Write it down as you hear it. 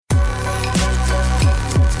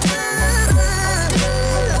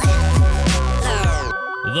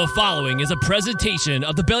The following is a presentation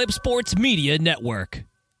of the Belly Up Sports Media Network.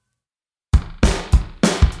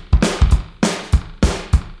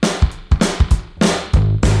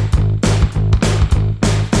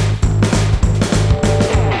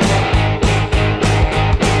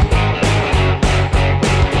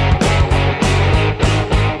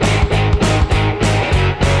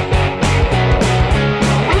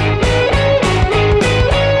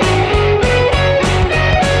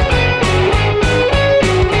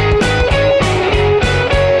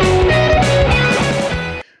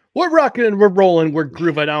 We're rocking and we're rolling, we're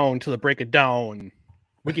grooving on to the break it down.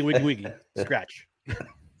 Wiggy, wiggy, wiggy. Scratch.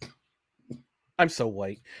 I'm so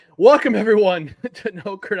white. Welcome, everyone, to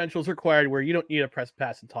No Credentials Required, where you don't need a press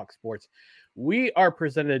pass and talk sports. We are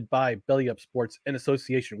presented by Belly Up Sports in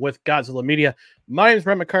association with Godzilla Media. My name is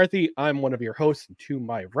Brent McCarthy. I'm one of your hosts. And to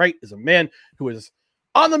my right is a man who is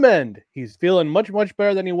on the mend. He's feeling much, much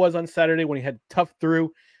better than he was on Saturday when he had tough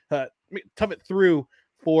it through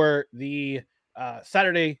for the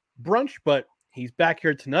Saturday brunch, but he's back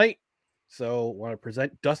here tonight. So I want to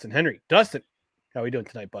present Dustin Henry. Dustin, how are we doing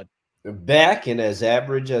tonight, bud? Back and as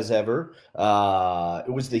average as ever.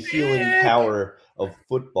 It was the healing power of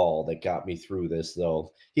football that got me through this,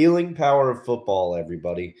 though. Healing power of football,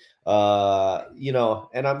 everybody.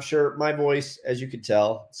 And I'm sure my voice, as you can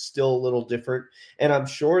tell, still a little different. And I'm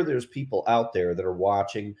sure there's people out there that are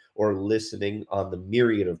watching or listening on the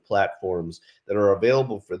myriad of platforms that are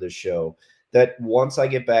available for this show that once I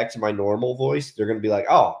get back to my normal voice, they're going to be like,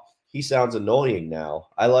 oh, he sounds annoying now.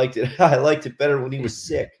 I liked it. I liked it better when he was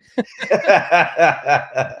sick.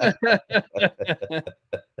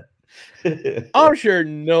 I'm sure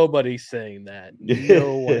nobody's saying that.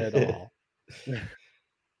 No one at all.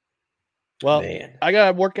 Well, man. I got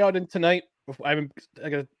to work out in tonight. We're talking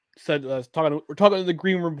in the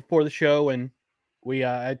green room before the show, and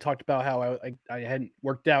I talked about how I hadn't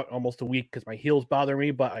worked out almost a week because my heels bother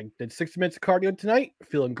me, but I did 60 minutes of cardio tonight,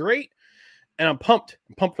 feeling great, and I'm pumped.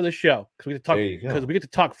 I'm pumped for the show because we get to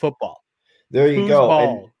talk football. There you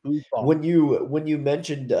go. Ball? When you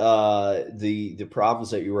mentioned the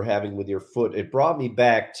problems that you were having with your foot, it brought me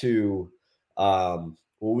back to when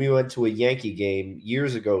we went to a Yankee game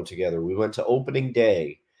years ago together. We went to opening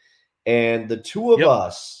day, and the two of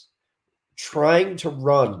us trying to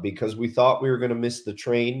run because we thought we were going to miss the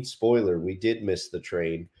train. Spoiler, we did miss the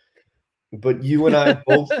train. But you and I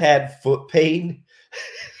both had foot pain.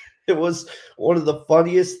 It was one of the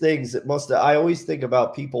funniest things. I always think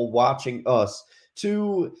about people watching us.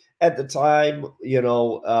 Two, at the time,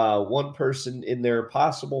 one person in their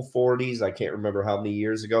possible 40s. I can't remember how many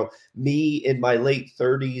years ago. Me in my late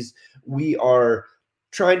 30s. We are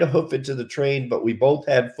trying to hoof it to the train, but we both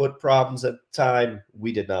had foot problems at the time.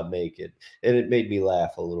 We did not make it, and it made me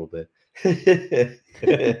laugh a little bit.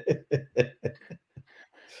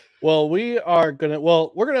 Well, we're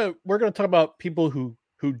gonna talk about people who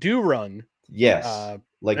do run. Yes,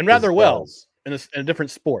 and rather well in a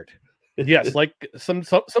different sport. Yes, like some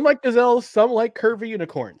like gazelles, some like curvy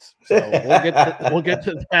unicorns. So we'll get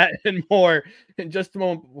to that and more in just a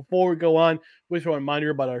moment. Before we go on, we just want to remind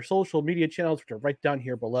you about our social media channels, which are right down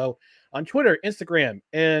here below on Twitter, Instagram,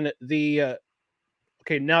 and the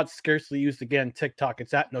now it's scarcely used again, TikTok.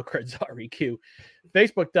 It's at NoCredsREQ,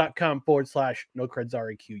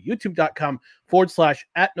 Facebook.com/NoCredsREQ,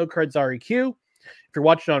 YouTube.com/at NoCredsREQ. If you're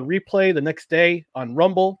watching on replay the next day on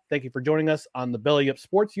Rumble, thank you for joining us on the Belly Up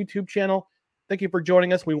Sports YouTube channel. Thank you for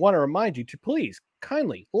joining us. We want to remind you to please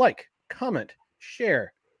kindly like, comment,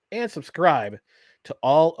 share, and subscribe to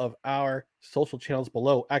all of our social channels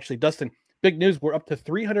below. Actually, Dustin, big news. We're up to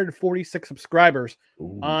 346 subscribers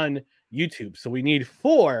on YouTube. So we need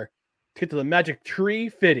 4 to get to the magic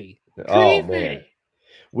 350. Man.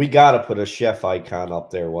 We got to put a chef icon up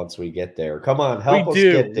there once we get there. Come on, help us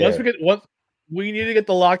get there. We need to get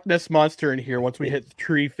the Loch Ness Monster in here once we hit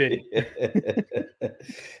 350.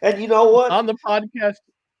 And you know what? On the podcast.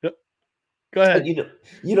 Go ahead. You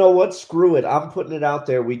know what? Screw it. I'm putting it out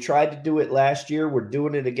there. We tried to do it last year. We're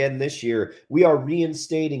doing it again this year. We are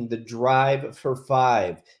reinstating the Drive for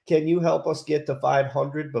 5. Can you help us get to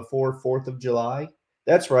 500 before 4th of July?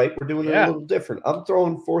 That's right. We're doing it a little different. I'm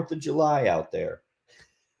throwing 4th of July out there.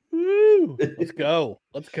 Woo! Let's go.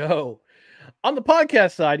 Let's go. On the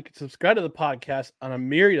podcast side, you can subscribe to the podcast on a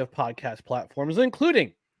myriad of podcast platforms,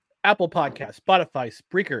 including Apple Podcasts, Spotify,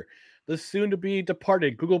 Spreaker, the soon-to-be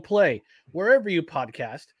departed Google Play, wherever you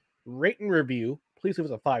podcast. Rate and review. Please leave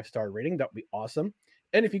us a 5-star rating. That would be awesome.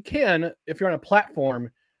 And if you're on a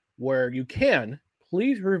platform where you can,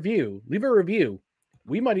 please leave a review.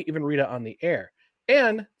 We might even read it on the air.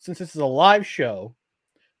 And since this is a live show,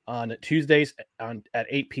 on Tuesdays at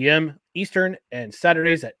 8 p.m. Eastern and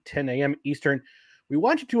Saturdays at 10 a.m. Eastern. We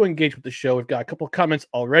want you to engage with the show. We've got a couple of comments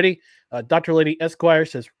already. Dr. Lady Esquire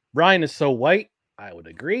says, Ryan is so white. I would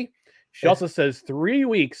agree. She also says 3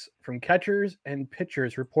 weeks from catchers and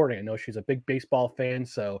pitchers reporting. I know she's a big baseball fan,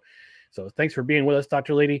 so thanks for being with us,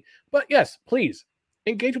 Dr. Lady. But yes, please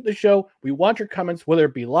engage with the show. We want your comments, whether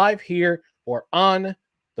it be live here or on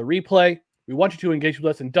the replay. We want you to engage with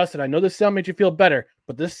us. And Dustin, I know this sound made you feel better,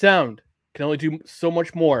 but this sound can only do so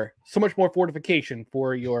much more fortification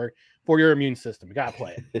for your immune system. You gotta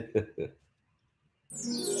play it.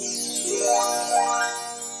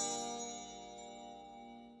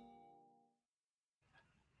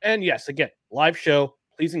 And yes, again, live show.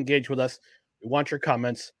 Please engage with us. We want your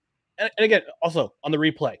comments. And again, also on the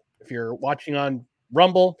replay, if you're watching on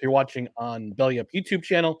Rumble, if you're watching on Belly Up YouTube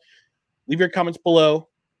channel, leave your comments below.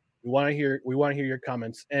 We want to hear your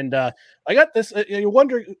comments. And I got this.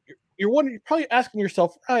 You're probably asking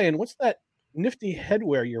yourself, Ryan, what's that nifty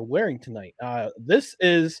headwear you're wearing tonight? This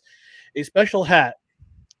is a special hat.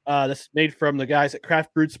 This is made from the guys at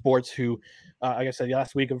Craft Brewed Sports, who, like I said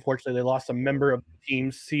last week, unfortunately, they lost a member of the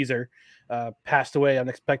team. Caesar passed away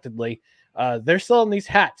unexpectedly. They're selling these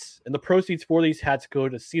hats, and the proceeds for these hats go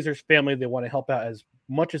to Caesar's family. They want to help out as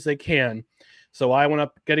much as they can. So I went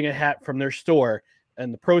up getting a hat from their store,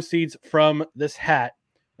 and the proceeds from this hat,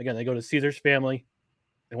 again, they go to Caesar's family.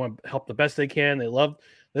 They want to help the best they can. They love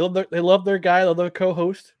their guy, love their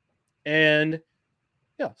co-host, and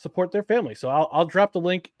support their family. So I'll drop the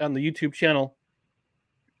link on the YouTube channel.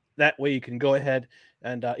 That way you can go ahead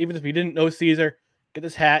and even if you didn't know Caesar, get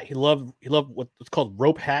this hat. He loved what's called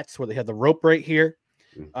rope hats, where they have the rope right here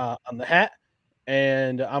on the hat.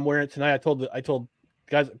 And I'm wearing it tonight. I told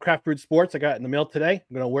guys at Craft Brewed Sports, I got it in the mail today.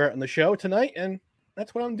 I'm going to wear it on the show tonight, and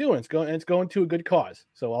that's what I'm doing. It's going to a good cause.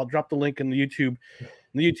 So I'll drop the link in the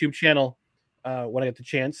YouTube channel when I get the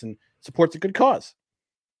chance, and supports a good cause.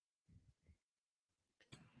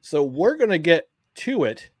 So we're going to get to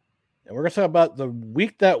it, and we're going to talk about the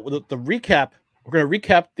recap. We're going to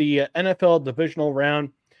recap the NFL divisional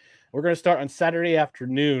round. We're going to start on Saturday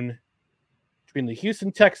afternoon between the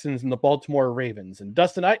Houston Texans and the Baltimore Ravens. And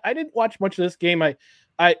Dustin, I didn't watch much of this game.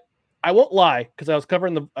 I won't lie, because I was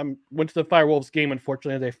covering went to the Firewolves game.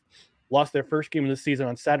 Unfortunately, they lost their first game of the season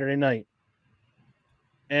on Saturday night.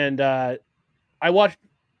 And I watched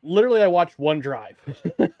one drive.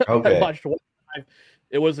 Okay. I watched one drive.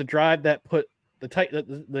 It was a drive that put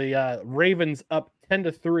the Ravens up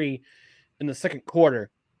 10-3 in the second quarter.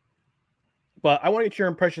 But I want to get your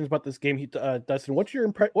impressions about this game, Dustin. What's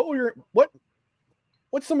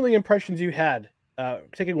some of the impressions you had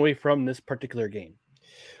taking away from this particular game?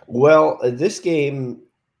 Well, this game,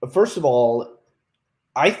 first of all,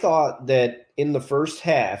 I thought that in the first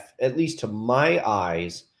half, at least to my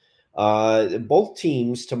eyes, both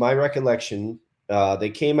teams, to my recollection, they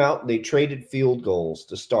came out and they traded field goals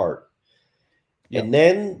to start. Yep. And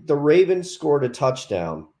then the Ravens scored a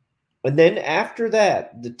touchdown. And then after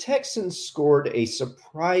that, the Texans scored a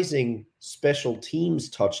surprising special teams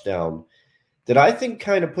touchdown that I think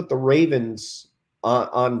kind of put the Ravens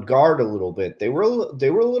on guard a little bit. They were a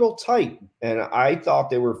little tight, and I thought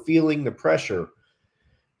they were feeling the pressure.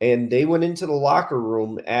 And they went into the locker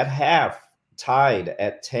room at half, tied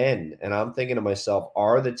at 10. And I'm thinking to myself,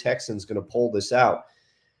 are the Texans going to pull this out?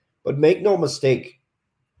 But make no mistake,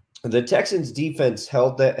 the Texans defense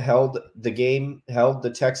held the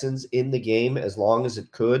Texans in the game as long as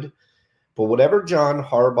it could. But whatever John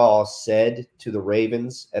Harbaugh said to the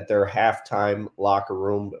Ravens at their halftime locker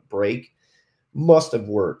room break must have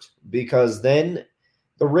worked, because then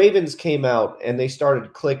the Ravens came out and they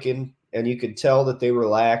started clicking, and you could tell that they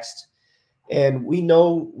relaxed. And we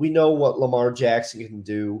know what Lamar Jackson can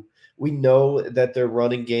do. We know that their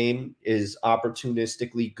running game is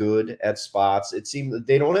opportunistically good at spots. It seemed that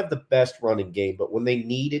they don't have the best running game, but when they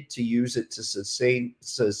needed to use it to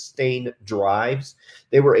sustain drives,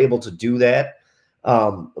 they were able to do that.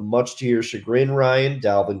 Much to your chagrin, Ryan,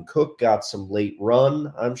 Dalvin Cook got some late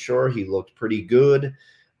run. I'm sure he looked pretty good.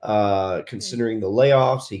 Considering the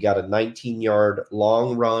layoffs, he got a 19-yard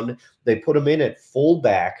long run. They put him in at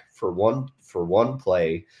fullback for one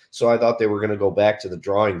play, so I thought they were going to go back to the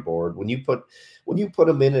drawing board. When you put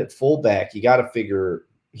him in at fullback, you got to figure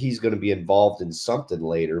he's going to be involved in something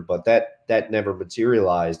later, but that never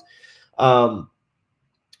materialized.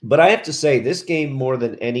 But I have to say, this game more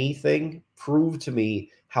than anything proved to me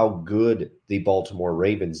how good the Baltimore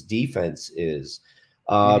Ravens defense is.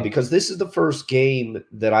 Because this is the first game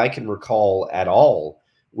that I can recall at all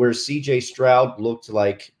where C.J. Stroud looked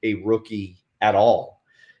like a rookie at all.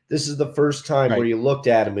 This is the first time where you looked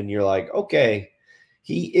at him and you're like, okay,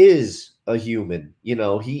 he is a human.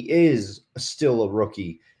 He is still a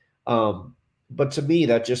rookie. But to me,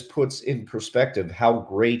 that just puts in perspective how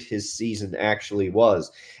great his season actually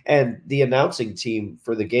was. And the announcing team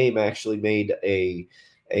for the game actually made a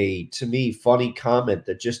to me funny comment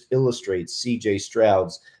that just illustrates CJ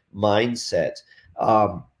Stroud's mindset.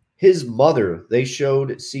 His mother, they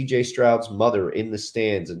showed CJ Stroud's mother in the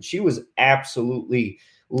stands, and she was absolutely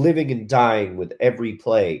living and dying with every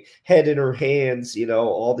play, head in her hands,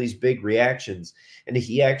 all these big reactions. And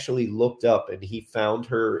he actually looked up and he found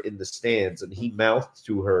her in the stands and he mouthed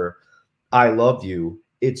to her, "I love you.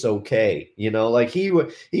 It's okay." Like he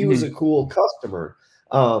was a cool customer.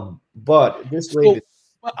 But this Raven,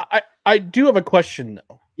 I do have a question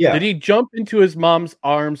though. yeah. Did he jump into his mom's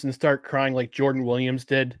arms and start crying like Jordan Williams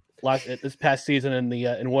did this past season in the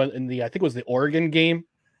I think it was the Oregon game?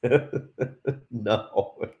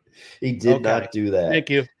 No, he did not do that. Thank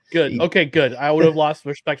you. Good. Okay, good. I would have lost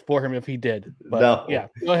respect for him if he did. But no, yeah,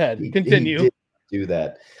 go ahead. Continue. He did do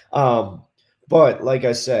that. But like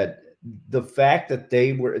I said, the fact that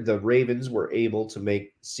the Ravens were able to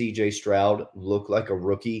make CJ Stroud look like a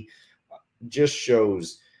rookie just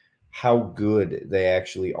shows how good they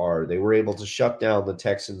actually are. They were able to shut down the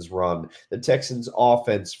Texans' run. The Texans'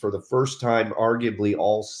 offense, for the first time, arguably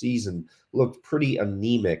all season, looked pretty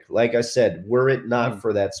anemic. Like I said, were it not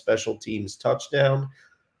for that special teams touchdown,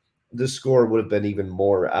 the score would have been even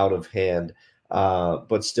more out of hand.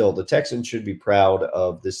 But still, the Texans should be proud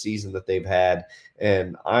of the season that they've had,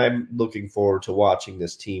 and I'm looking forward to watching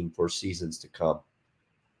this team for seasons to come.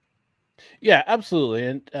 Yeah, absolutely.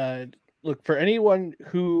 And look, for anyone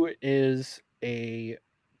who is a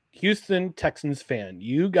Houston Texans fan,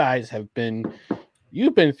 you guys you've been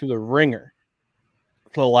through the ringer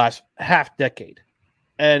for the last half decade.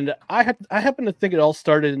 And I happen to think it all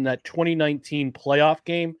started in that 2019 playoff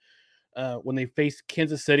game when they faced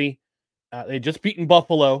Kansas City. They had just beaten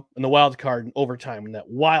Buffalo in the wild card in overtime, in that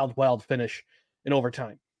wild finish in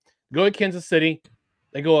overtime. Go to Kansas City.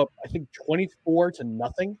 They go up, I think,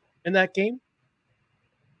 24-0 in that game.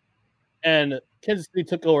 And Kansas City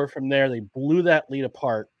took over from there. They blew that lead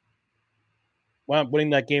apart. Wound up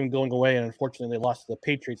winning that game, going away, and unfortunately they lost to the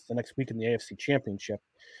Patriots the next week in the AFC Championship.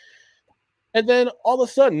 And then all of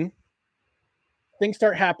a sudden, things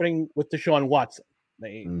start happening with Deshaun Watson.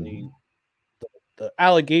 The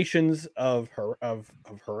allegations of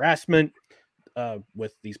harassment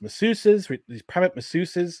with these masseuses, these private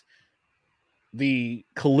masseuses, the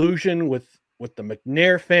collusion with the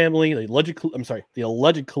McNair family, the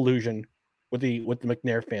alleged collusion with the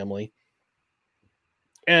McNair family,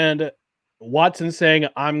 and Watson saying,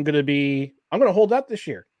 "I'm going to hold out this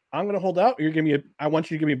year. I'm going to hold out. I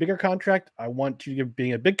want you to give me a bigger contract. I want you to give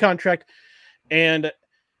me a big contract, and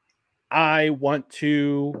I want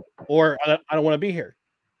to, or I don't want to be here."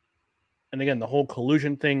 And again, the whole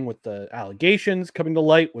collusion thing with the allegations coming to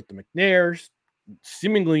light with the McNairs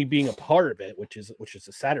seemingly being a part of it, which is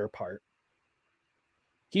the sadder part.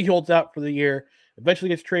 He holds out for the year, eventually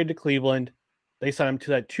gets traded to Cleveland. They sign him to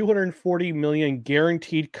that $240 million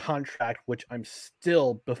guaranteed contract, which I'm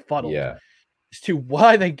still befuddled as to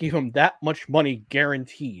why they gave him that much money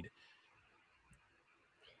guaranteed.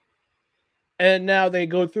 And now they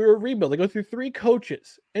go through a rebuild. They go through 3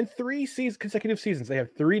 coaches in 3 consecutive seasons. They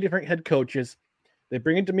have 3 different head coaches. They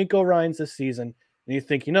bring in DeMeco Ryans this season. And you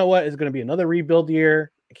think, you know what? It's going to be another rebuild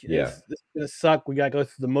year. This is going to suck. We got to go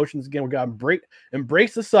through the motions again. We got to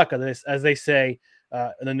embrace the suck of this, as they say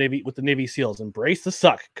in the Navy, with the Navy SEALs. Embrace the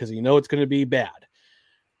suck, because you know it's going to be bad.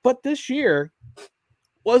 But this year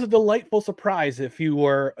was a delightful surprise if you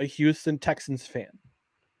were a Houston Texans fan.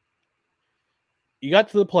 You got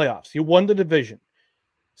to the playoffs. You won the division.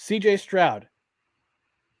 CJ Stroud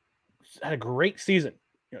had a great season.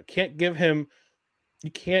 You can't give him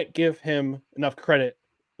enough credit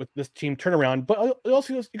with this team turnaround. But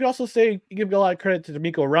you could also say you give a lot of credit to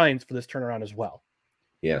DeMeco Ryans for this turnaround as well.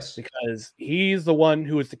 Yes, because he's the one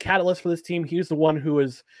who is the catalyst for this team. He's the one who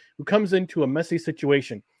comes into a messy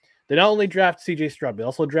situation. They not only draft CJ Stroud, they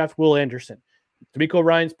also draft Will Anderson. DeMeco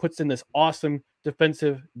Ryans puts in this awesome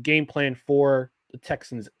defensive game plan for the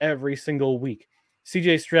Texans every single week.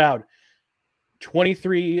 CJ Stroud,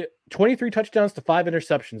 23 touchdowns to 5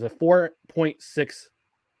 interceptions, a 4.6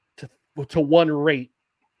 to 1 rate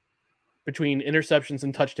between interceptions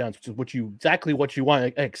and touchdowns, which is exactly what you want.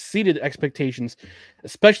 It exceeded expectations,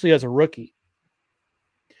 especially as a rookie.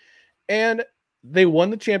 And they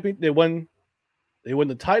won the champion. They won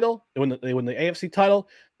the title. They won the AFC title.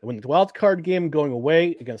 They won the wild card game going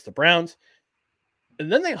away against the Browns.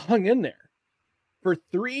 And then they hung in there for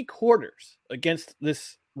 3 quarters against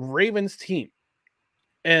this Ravens team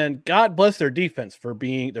And God bless their defense for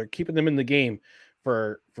they're keeping them in the game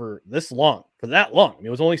for that long. I mean, it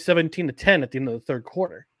was only 17-10 at the end of the third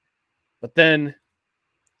quarter. But then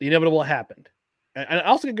the inevitable happened. And I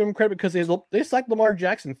also give them credit because they sacked Lamar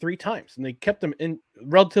Jackson 3 times and they kept him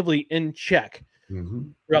relatively in check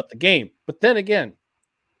throughout the game. But then again,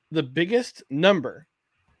 the biggest number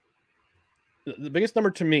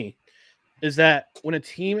to me is that when a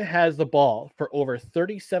team has the ball for over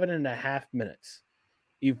 37.5 minutes,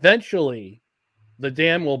 eventually the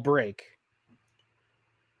dam will break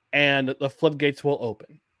and the floodgates will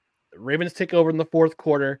open. The Ravens take over in the fourth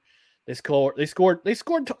quarter. They scored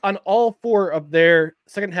on all 4 of their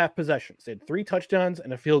second half possessions. They had 3 touchdowns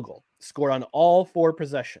and a field goal. Scored on all 4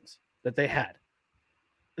 possessions that they had.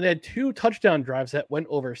 And they had 2 touchdown drives that went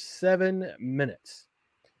over 7 minutes.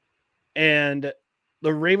 And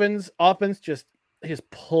the Ravens offense just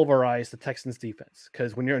pulverized the Texans defense.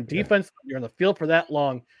 Because when you're in defense, you're on the field for that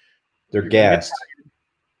long, they're gassed.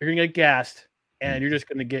 You're gonna get gassed, and you're just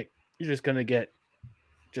gonna get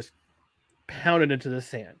pounded into the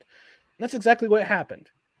sand. And that's exactly what happened.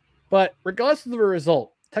 But regardless of the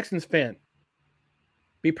result, Texans fan,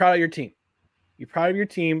 be proud of your team. Be proud of your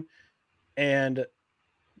team, and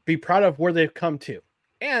be proud of where they've come to.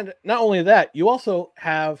 And not only that, you also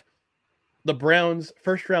have the Browns'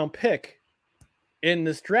 first-round pick in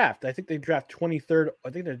this draft. I think they draft 23rd. I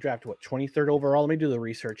think they draft 23rd overall. Let me do the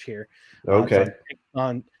research here. Okay.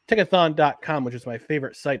 On Tickathon.com, which is my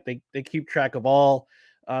favorite site. They keep track of all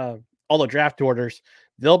the draft orders.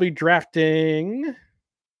 They'll be drafting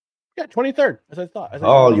 23rd, as I thought.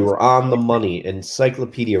 You were on the money.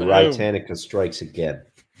 Encyclopedia Britannica strikes again.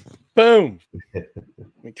 Boom. Let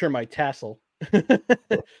me turn my tassel.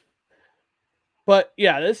 But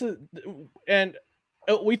yeah, this is, and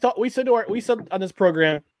we said on this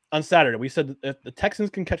program on Saturday, we said that if the Texans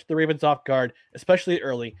can catch the Ravens off guard, especially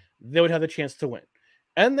early, they would have the chance to win.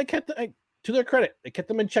 And they kept, to their credit, they kept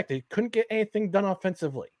them in check. They couldn't get anything done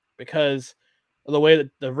offensively because of the way that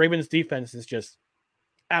the Ravens defense is just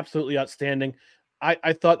absolutely outstanding.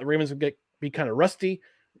 I thought the Ravens would be kind of rusty.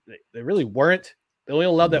 They really weren't. They only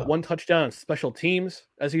allowed that 1 touchdown on special teams,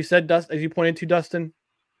 as you said, as you pointed to, Dustin.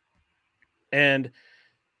 And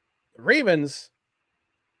the Ravens,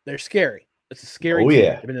 they're scary. It's a scary team.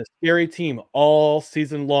 Yeah. They've been a scary team all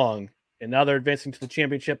season long, and now they're advancing to the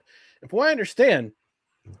championship. And from what I understand,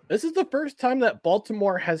 this is the first time that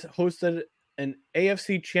Baltimore has hosted an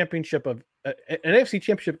AFC championship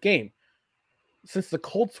game since the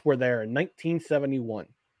Colts were there in 1971.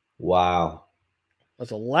 Wow. That's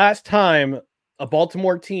the last time a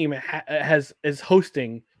Baltimore team has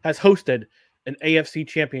hosted an AFC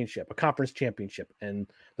championship, a conference championship, and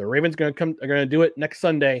the Ravens are going to do it next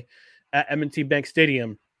Sunday at M&T Bank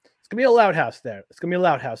Stadium. It's going to be a loud house there. It's going to be a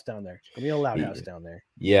loud house down there.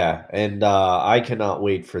 Yeah, and I cannot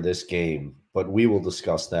wait for this game, but we will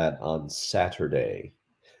discuss that on Saturday.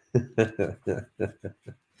 And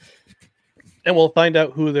we'll find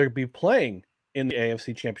out who they'll be playing in the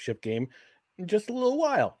AFC championship game in just a little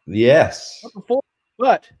while. Yes.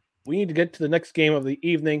 But we need to get to the next game of the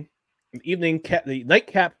evening. The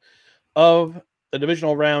nightcap of the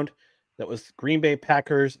divisional round. That was Green Bay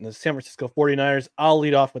Packers and the San Francisco 49ers. I'll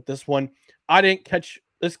lead off with this one. I didn't catch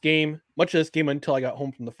much of this game until I got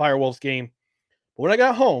home from the Firewolves game. But when I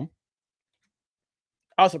got home,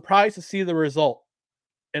 I was surprised to see the result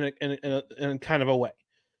in kind of a way.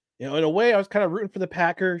 In a way, I was kind of rooting for the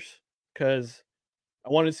Packers because I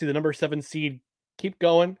wanted to see the number 7 seed keep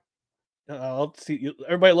going. I'll see.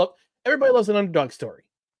 Everybody loves an underdog story.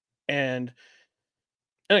 And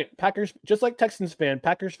anyway, Packers, just like Texans fan,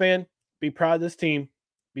 Packers fan, be proud of this team.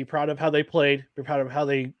 Be proud of how they played. Be proud of how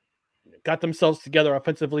they got themselves together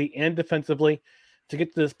offensively and defensively to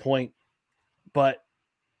get to this point. But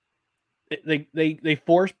they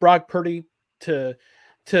forced Brock Purdy to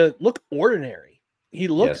look ordinary. He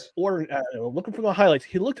looked ordinary. Looking from the highlights,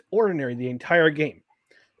 he looked ordinary the entire game.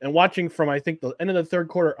 And watching from, I think, the end of the third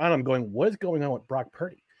quarter on, I'm going, what is going on with Brock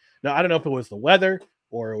Purdy? Now, I don't know if it was the weather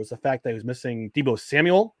or it was the fact that he was missing Deebo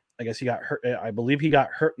Samuel. I guess he got hurt. I believe he got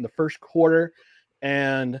hurt in the first quarter.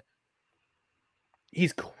 And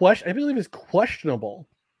I believe he's questionable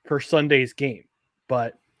for Sunday's game.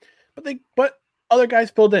 But other guys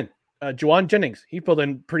filled in. Juwan Jennings, he filled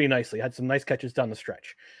in pretty nicely. Had some nice catches down the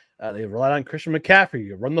stretch. They relied on Christian McCaffrey.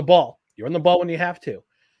 You run the ball. You run the ball when you have to.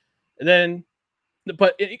 And then,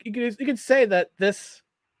 but you could say that this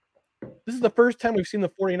is the first time we've seen the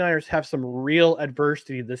 49ers have some real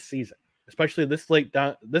adversity this season, especially this late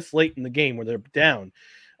in the game where they're down,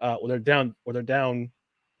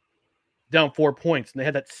 down 4 points. And they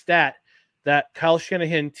had that stat that Kyle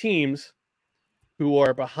Shanahan teams who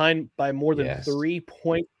are behind by more than Yes. 3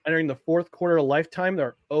 points entering the fourth quarter of lifetime.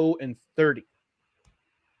 They're 0-30.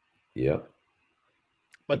 Yep.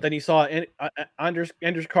 But then you saw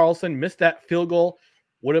Anders Carlson missed that field goal,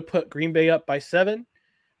 would have put Green Bay up by 7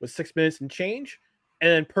 with 6 minutes and change.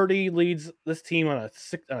 And then Purdy leads this team on a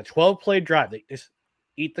 12-play drive. They just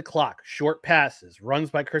eat the clock, short passes,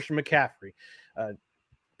 runs by Christian McCaffrey.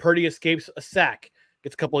 Purdy escapes a sack,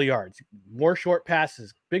 gets a couple of yards, more short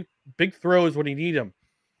passes, big throws when he need them.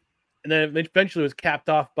 And then eventually was capped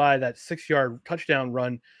off by that 6-yard touchdown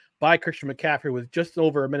run by Christian McCaffrey with just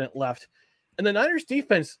over a minute left. And the Niners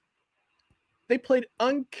defense, they played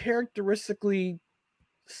uncharacteristically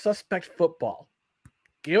suspect football.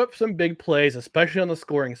 Gave up some big plays, especially on the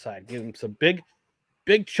scoring side. Gave them some big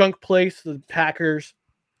chunk plays to the Packers.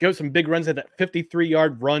 Gave up some big runs at that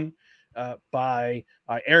 53-yard run by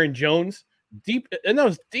Aaron Jones. And that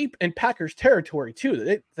was deep in Packers territory,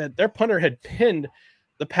 too. Their punter had pinned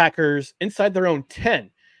the Packers inside their own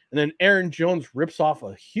 10. And then Aaron Jones rips off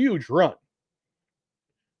a huge run,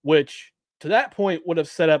 which to that point would have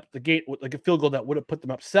set up the gate like a field goal that would have put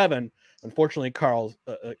them up 7. Unfortunately,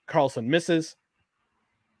 Carlson misses.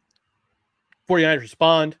 49ers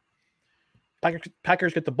respond.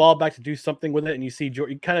 Packers get the ball back to do something with it, and you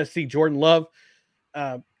kind of see Jordan Love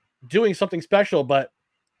doing something special, but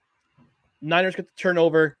Niners get the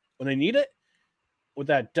turnover when they need it. With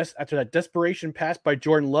that, after that desperation pass by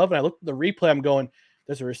Jordan Love, and I looked at the replay, I'm going,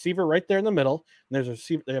 there's a receiver right there in the middle, and there's a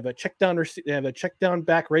receiver. They have a check down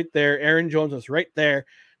back right there. Aaron Jones is right there.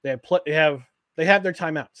 They have their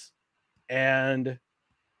timeouts, and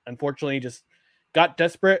unfortunately, just got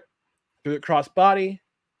desperate, threw it cross body.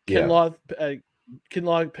 Kinlaw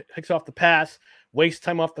picks off the pass, wastes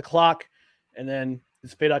time off the clock, and then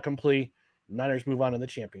it's fait accompli. Niners move on to the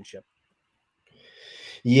championship.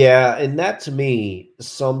 Yeah, and that to me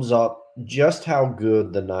sums up just how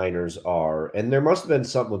good the Niners are. And there must have been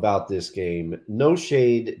something about this game. No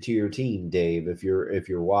shade to your team, Dave, if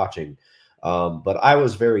you're watching. But I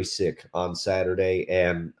was very sick on Saturday,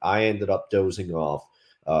 and I ended up dozing off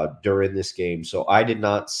during this game. So I did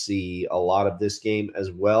not see a lot of this game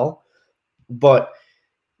as well. But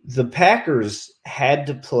the Packers had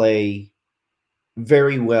to play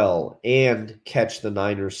very well and catch the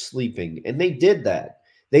Niners sleeping, and they did that.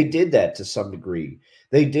 They did that to some degree.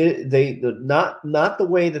 Not the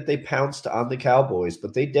way that they pounced on the Cowboys,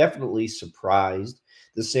 but they definitely surprised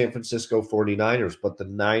the San Francisco 49ers. But the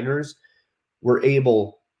Niners were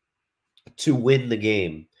able to win the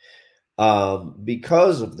game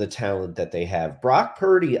because of the talent that they have. Brock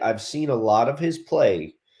Purdy, I've seen a lot of his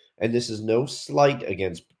play, and this is no slight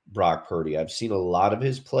against Brock Purdy. I've seen a lot of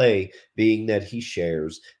his play being that he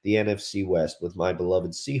shares the NFC West with my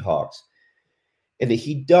beloved Seahawks. And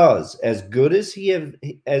he does, as good as he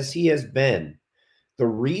has been, the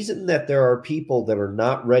reason that there are people that are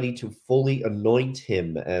not ready to fully anoint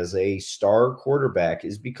him as a star quarterback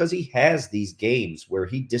is because he has these games where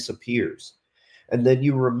he disappears. And then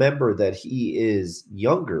you remember that he is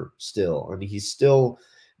younger still, and he's still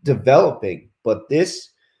developing. But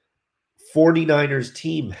this 49ers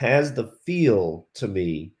team has the feel to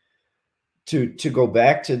me to go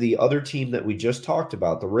back to the other team that we just talked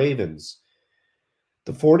about, the Ravens.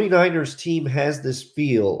 The 49ers team has this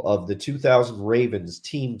feel of the 2000 Ravens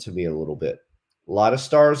team to me a little bit. A lot of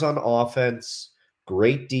stars on offense,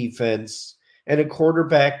 great defense, and a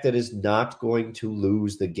quarterback that is not going to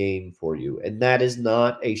lose the game for you. And that is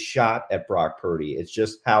not a shot at Brock Purdy. It's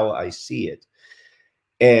just how I see it.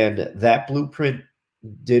 And that blueprint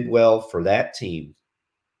did well for that team.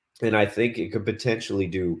 And I think it could potentially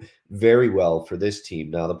do very well for this team.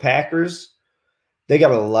 Now, the Packers, they got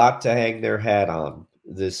a lot to hang their hat on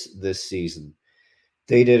this season.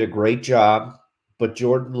 They did a great job, but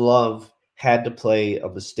Jordan Love had to play a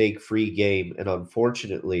mistake-free game, and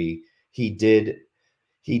unfortunately, he did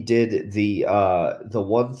the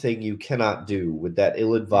one thing you cannot do with that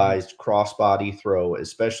ill-advised crossbody throw,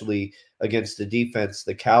 especially against the defense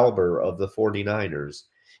the caliber of the 49ers.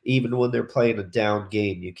 Even when they're playing a down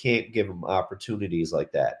game, you can't give them opportunities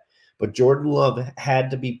like that. But Jordan Love had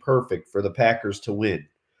to be perfect for the Packers to win.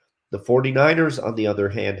 The 49ers, on the other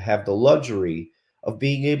hand, have the luxury of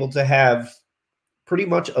being able to have pretty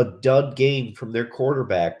much a dud game from their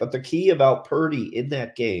quarterback. But the key about Purdy in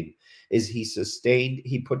that game is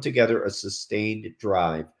he put together a sustained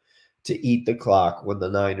drive to eat the clock when the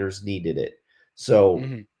Niners needed it. So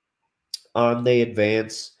on they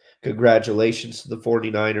advance. Congratulations to the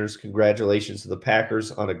 49ers. Congratulations to the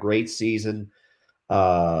Packers on a great season.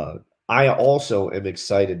 I also am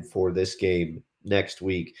excited for this game next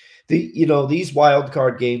week. These wild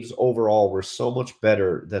card games overall were so much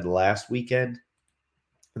better than last weekend.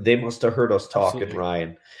 They must have heard us talking, Absolutely.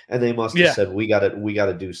 Ryan, and they must have said, we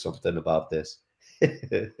gotta do something about this.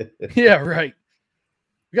 Yeah, right.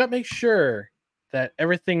 We got to make sure that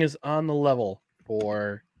everything is on the level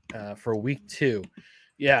for week 2.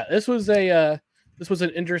 Yeah, this was an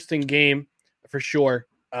interesting game for sure.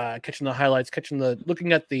 Catching the highlights,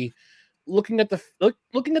 looking at the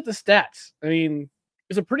stats. I mean,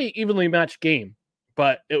 it's a pretty evenly matched game,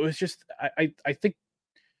 but it was just I think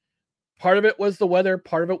part of it was the weather,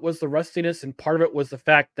 part of it was the rustiness, and part of it was the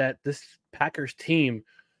fact that this Packers team,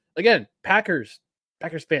 again, Packers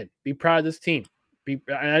fan, be proud of this team.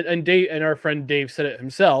 And Dave and our friend Dave said it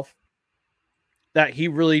himself that he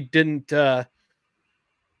really didn't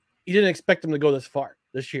expect them to go this far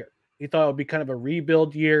this year. He thought it would be kind of a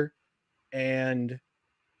rebuild year, and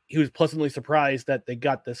he was pleasantly surprised that they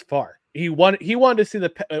got this far. He wanted to see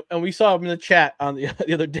and we saw him in the chat on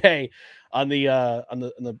the other day on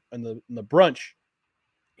the brunch.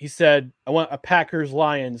 He said, "I want a Packers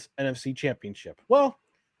Lions NFC Championship." Well,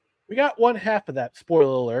 we got one half of that.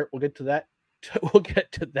 Spoiler alert. We'll get to that. We'll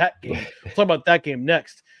get to that game. We'll talk about that game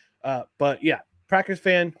next. But yeah, Packers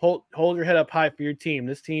fan, hold your head up high for your team.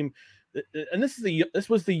 This team, and this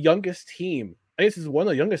was the youngest team. I guess this is one of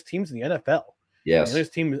the youngest teams in the NFL. Yes, the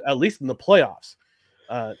youngest team, at least in the playoffs,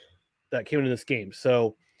 that came into this game.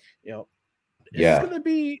 So, it's going to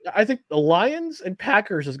be. I think the Lions and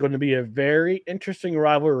Packers is going to be a very interesting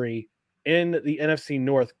rivalry in the NFC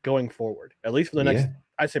North going forward, at least for the next,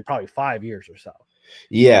 I'd say, probably 5 years or so.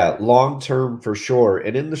 Yeah, long term for sure.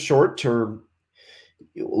 And in the short term,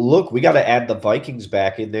 look, we got to add the Vikings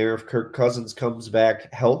back in there if Kirk Cousins comes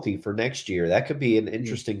back healthy for next year. That could be an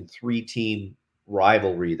interesting 3-team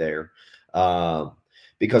rivalry there.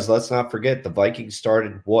 Because let's not forget, the Vikings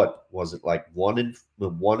started, what was it, like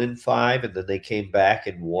 1-5, and then they came back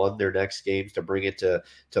and won their next games to bring it to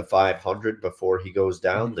 500 before he goes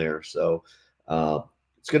down there. So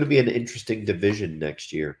it's going to be an interesting division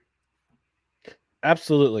next year.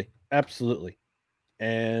 Absolutely.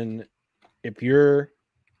 And if you're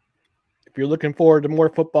looking forward to more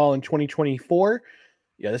football in 2024,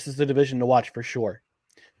 yeah, this is the division to watch for sure.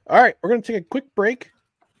 All right, we're going to take a quick break,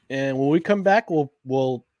 and when we come back, we'll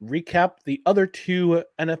recap the other 2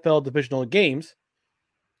 NFL divisional games.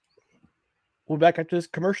 We'll be back after this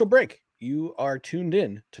commercial break. You are tuned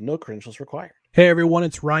in to No Credentials Required. Hey everyone,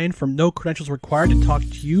 it's Ryan from No Credentials Required to talk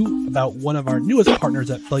to you about one of our newest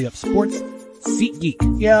partners at Belly Up Sports,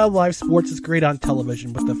 SeatGeek. Yeah, live sports is great on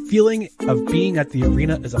television, but the feeling of being at the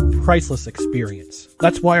arena is a priceless experience.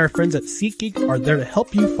 That's why our friends at SeatGeek are there to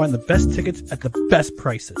help you find the best tickets at the best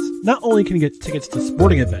prices. Not only can you get tickets to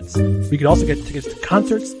sporting events, but you can also get tickets to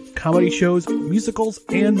concerts, comedy shows, musicals,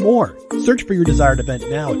 and more. Search for your desired event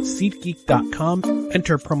now at SeatGeek.com,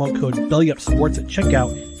 enter promo code BellyUpSports at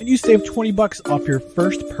checkout, and you save $20 off your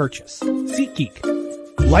first purchase.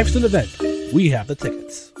 SeatGeek. Life's an event. We have the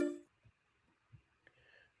tickets.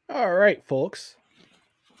 All right, folks.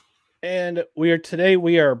 And we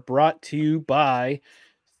are brought to you by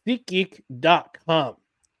SeatGeek.com.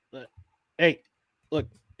 Hey, look,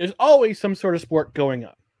 there's always some sort of sport going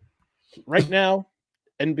on. Right now,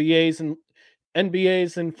 NBA's in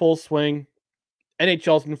full swing.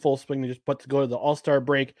 NHL's in full swing. They're just about to go to the All-Star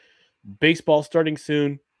break. Baseball starting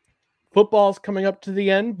soon. Football's coming up to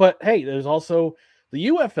the end, but hey, there's also the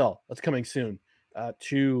UFL that's coming soon.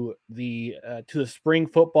 To the spring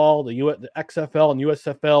football, the XFL and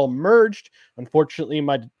USFL merged. Unfortunately,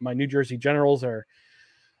 my New Jersey Generals are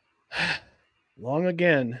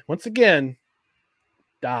once again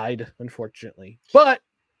died, unfortunately. But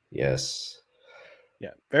yes,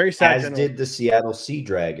 yeah, very sad. As did the Seattle Sea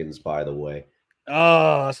Dragons, by the way.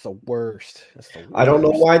 Oh, that's the worst. I don't know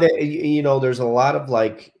why there's a lot of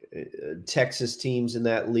like Texas teams in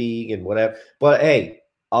that league and whatever, but hey,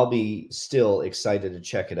 I'll be still excited to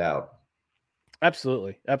check it out.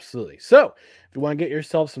 Absolutely. So if you want to get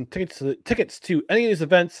yourself some tickets to any of these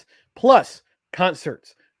events, plus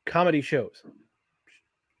concerts, comedy shows,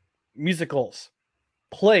 musicals,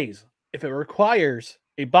 plays, if it requires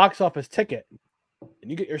a box office ticket, and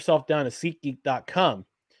you get yourself down to SeatGeek.com,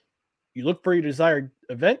 you look for your desired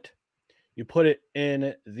event, you put it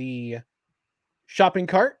in the shopping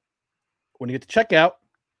cart. When you get to checkout,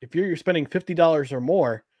 if you're spending $50 or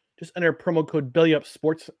more, just enter promo code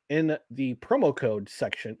BellyUpSports in the promo code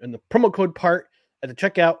section. In the promo code part at the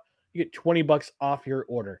checkout, you get $20 off your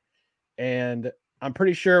order. And I'm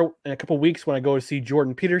pretty sure in a couple of weeks when I go to see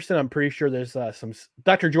Jordan Peterson, I'm pretty sure there's some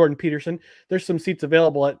Dr. Jordan Peterson. There's some seats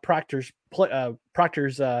available at Proctor's, but I'm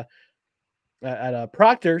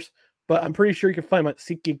pretty sure you can find them at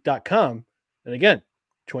SeatGeek.com. And again,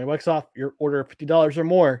 $20 off your order of $50 or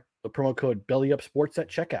more. the promo code BellyUpSports at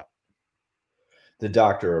checkout. The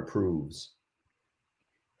doctor approves.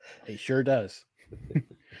 He sure does.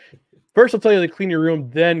 First, I'll tell you to clean your room,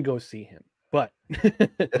 then go see him. But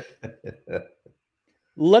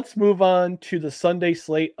let's move on to the Sunday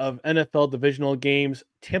slate of NFL divisional games.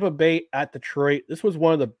 Tampa Bay at Detroit. This was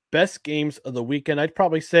one of the best games of the weekend. I'd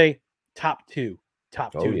probably say top two, yeah.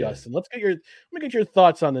 Dustin. Let me get your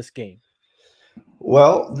thoughts on this game.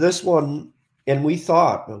 Well, this one, and we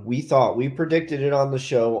predicted it on the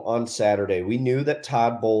show on Saturday. We knew that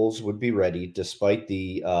Todd Bowles would be ready despite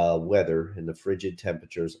the weather and the frigid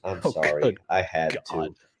temperatures. I'm sorry. I had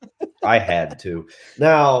to.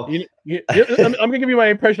 Now, I'm going to give you my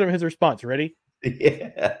impression of his response. Ready?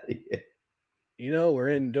 Yeah. We're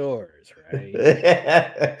indoors, right?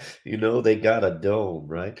 They got a dome,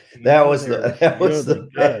 right? That was the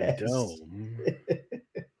best. Dome.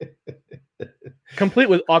 Complete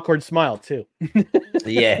with awkward smile, too.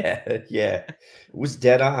 Yeah. It was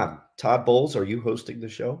dead on. Todd Bowles, are you hosting the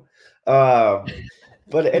show?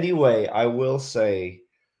 But anyway, I will say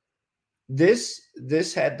this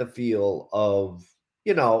had the feel of,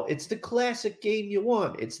 it's the classic game you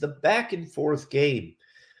want. It's the back and forth game.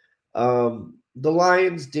 The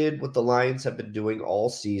Lions did what the Lions have been doing all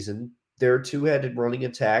season. Their two-headed running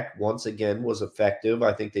attack, once again, was effective.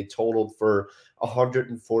 I think they totaled for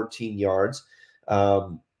 114 yards.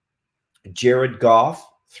 Jared Goff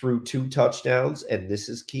threw 2 touchdowns, and this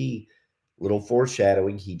is key. Little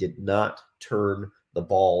foreshadowing, he did not turn the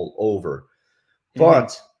ball over.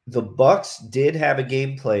 But the Bucks did have a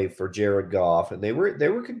game play for Jared Goff, and they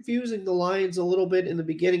were confusing the Lions a little bit in the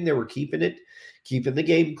beginning. They were keeping the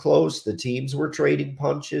game close. The teams were trading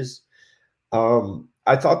punches.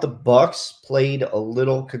 I thought the Bucks played a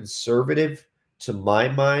little conservative to my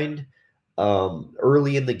mind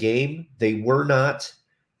early in the game. They were not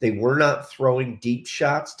throwing deep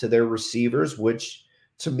shots to their receivers, which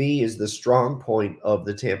to me is the strong point of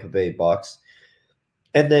the Tampa Bay Bucks.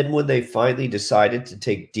 And then when they finally decided to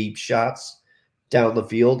take deep shots down the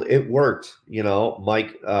field, it worked.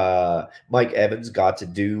 Mike Evans got to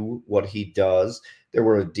do what he does. There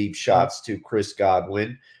were deep shots to Chris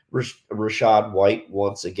Godwin. Rachaad White,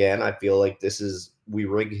 once again, I feel like we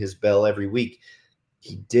ring his bell every week.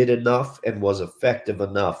 He did enough and was effective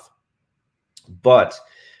enough. But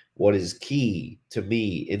what is key to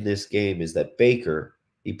me in this game is that Baker,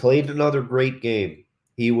 he played another great game.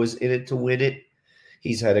 He was in it to win it.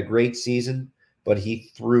 He's had a great season, but he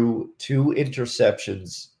threw 2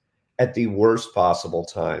 interceptions at the worst possible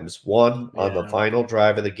times. One on the final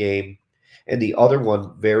drive of the game, and the other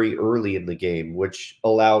one very early in the game, which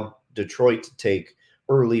allowed Detroit to take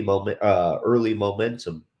early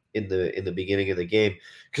momentum in the beginning of the game.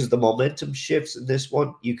 Because the momentum shifts in this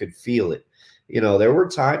one, you could feel it. There were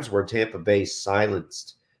times where Tampa Bay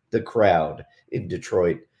silenced the crowd in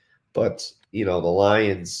Detroit, but the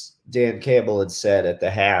Lions, Dan Campbell had said at the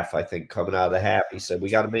half, I think coming out of the half, he said, we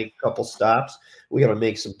got to make a couple stops. We got to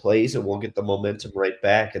make some plays and we'll get the momentum right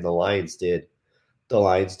back. And the Lions did.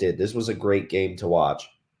 This was a great game to watch.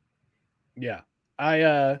 Yeah.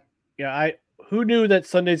 Who knew that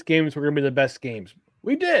Sunday's games were going to be the best games?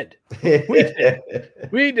 We did.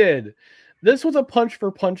 We did. This was a punch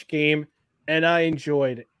for punch game, and I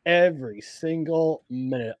enjoyed every single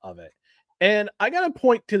minute of it. And I got to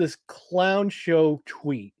point to this clown show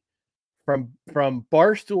tweet from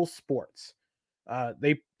Barstool Sports.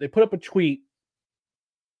 They put up a tweet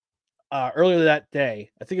earlier that day.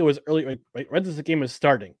 I think it was early, right as the game was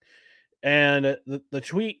starting. And the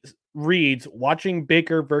tweet reads, watching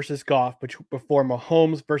Baker versus Goff before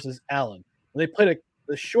Mahomes versus Allen. And they played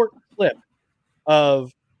a short clip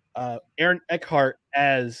of Aaron Eckhart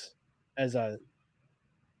as a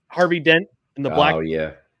Harvey Dent in the Black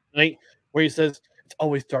Knight, where he says, it's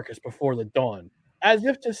always darkest before the dawn. As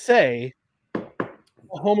if to say,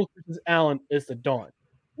 Mahomes versus Allen is the dawn.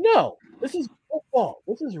 No, this is football.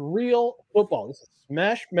 This is real football. This is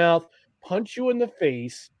smash mouth, punch you in the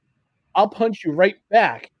face. I'll punch you right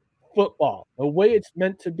back. Football, the way it's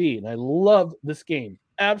meant to be. And I love this game.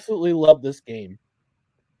 Absolutely love this game.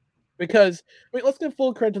 Because, let's give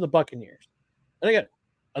full credit to the Buccaneers. And again,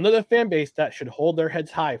 another fan base that should hold their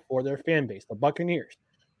heads high for their fan base, the Buccaneers.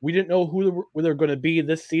 We didn't know who they're going to be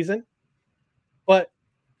this season. But,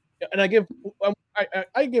 and I give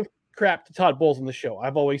crap to Todd Bowles on the show.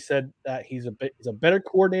 I've always said that he's a better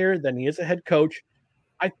coordinator than he is a head coach.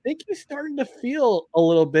 I think he's starting to feel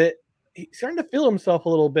himself a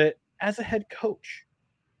little bit as a head coach.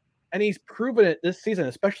 And he's proven it this season,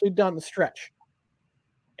 especially down the stretch.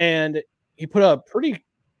 And he put a pretty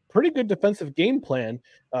good defensive game plan,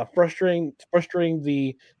 frustrating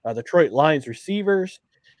the Detroit Lions receivers.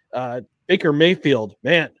 Baker Mayfield,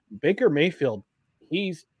 man, Baker Mayfield,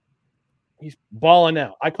 he's balling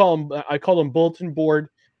out. I called him bulletin board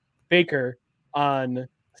Baker on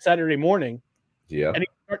Saturday morning, Yeah. and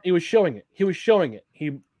he was showing it.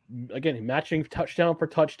 He matching touchdown for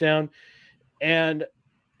touchdown, and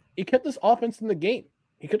he kept this offense in the game.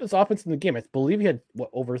 I believe he had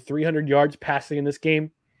over 300 yards passing in this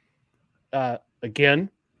game. Again,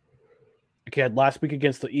 he had last week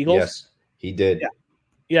against the Eagles. Yes, he did.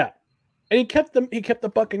 Yeah. And he kept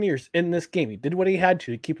the Buccaneers in this game. He did what he had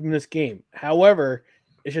to keep them in this game. However,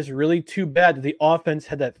 it's just really too bad that the offense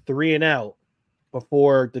had that 3-and-out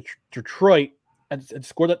before Detroit had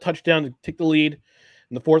scored that touchdown to take the lead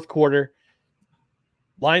in the fourth quarter.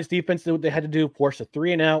 Lions defense did what they had to do, force a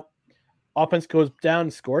 3-and-out. Offense goes down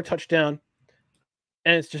and score a touchdown.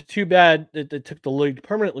 And it's just too bad that they took the lead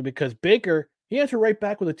permanently because Baker, he answered right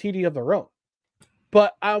back with a TD of their own.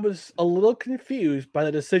 But I was a little confused by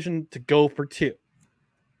the decision to go for 2.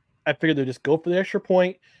 I figured they'd just go for the extra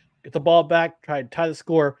point, get the ball back, try to tie the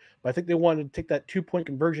score. But I think they wanted to take that 2-point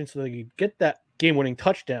conversion so they could get that game-winning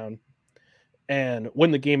touchdown and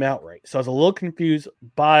win the game outright. So I was a little confused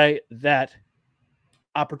by that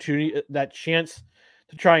opportunity, that chance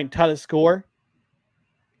to try and tie the score.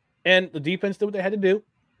 And the defense did what they had to do.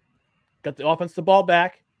 Got the offense the ball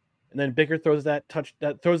back, and then Baker throws that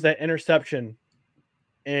interception.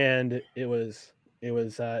 And it was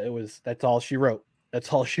that's all she wrote.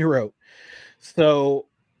 So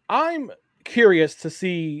I'm curious to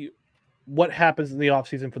see what happens in the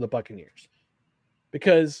offseason for the Buccaneers,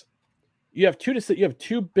 because you have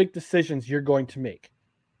two big decisions you're going to make.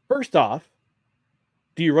 First off,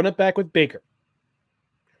 do you run it back with Baker?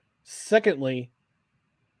 Secondly,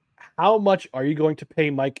 how much are you going to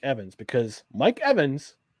pay Mike Evans? Because Mike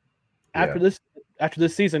Evans, after this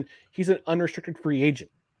season, he's an unrestricted free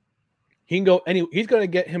agent. He can go he's going to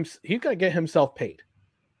get himself paid.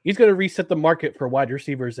 He's going to reset the market for wide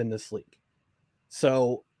receivers in this league.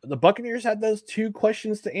 So the Buccaneers had those 2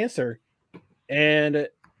 questions to answer. And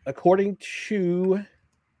according to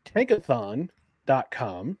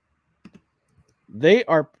Tankathon.com, they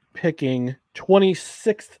are picking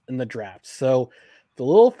 26th in the draft. So it's a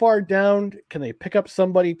little far down. Can they pick up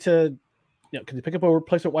somebody can they pick up a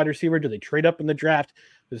replacement wide receiver? Do they trade up in the draft?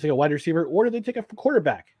 Do they take a wide receiver, or do they take a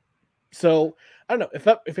quarterback? So I don't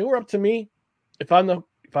know. If it were up to me, if I'm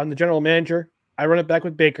the general manager, I run it back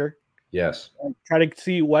with Baker. Yes. And try to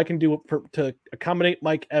see what I can do to accommodate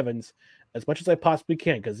Mike Evans as much as I possibly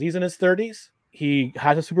can, because he's in his 30s. He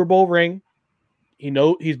has a Super Bowl ring.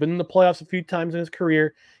 He's been in the playoffs a few times in his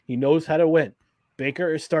career. He knows how to win.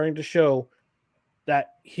 Baker is starting to show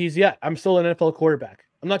that I'm still an NFL quarterback.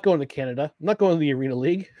 I'm not going to Canada. I'm not going to the Arena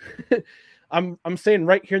League. I'm staying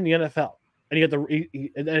right here in the NFL. And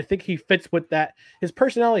and I think he fits with that. His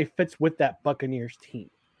personality fits with that Buccaneers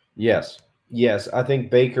team. Yes. I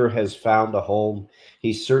think Baker has found a home.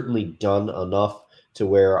 He's certainly done enough to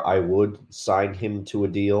where I would sign him to a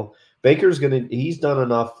deal. He's done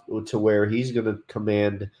enough to where he's going to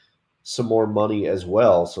command some more money as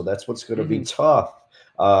well. So that's what's going to be tough.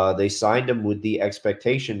 They signed him with the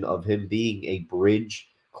expectation of him being a bridge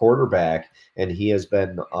quarterback, and he has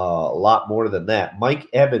been a lot more than that. Mike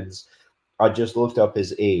Evans, I just looked up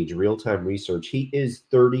his age, real-time research. He is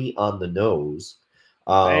 30 on the nose.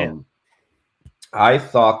 I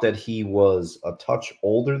thought that he was a touch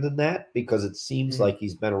older than that because it seems like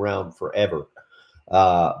he's been around forever.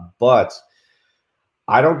 But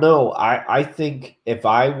I don't know. I think if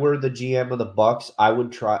I were the GM of the Bucs, I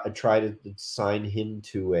would try to sign him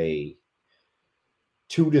to a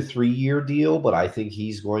 2 to 3 year deal, but I think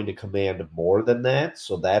he's going to command more than that.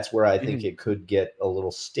 So that's where I think it could get a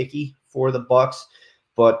little sticky for the Bucs.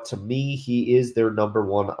 But to me, he is their number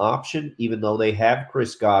 1 option, even though they have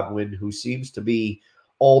Chris Godwin, who seems to be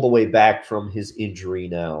all the way back from his injury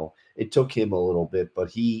now. It took him a little bit, but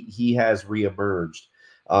he has reemerged.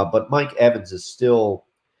 But Mike Evans is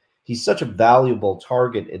he's such a valuable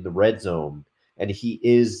target in the red zone, and he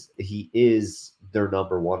is their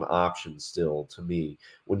number 1 option still to me.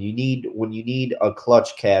 When you need a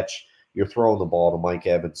clutch catch, you're throwing the ball to Mike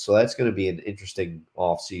Evans. So that's going to be an interesting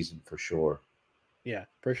offseason for sure. Yeah,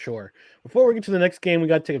 for sure. Before we get to the next game, we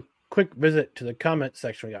got to take a quick visit to the comment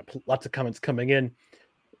section. We got lots of comments coming in.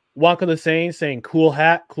 Wonka the saying cool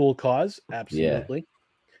hat, cool cause. Absolutely. Yeah.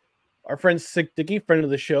 Our friend Sick Dicky, friend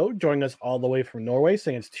of the show, joining us all the way from Norway,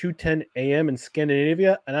 saying it's 2:10 a.m. in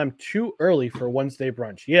Scandinavia, and I'm too early for Wednesday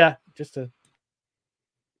brunch. Yeah, just a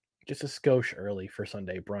skosh early for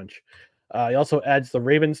Sunday brunch. He also adds the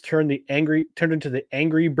Ravens turned into the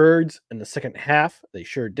Angry Birds in the second half. They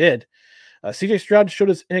sure did. CJ Stroud showed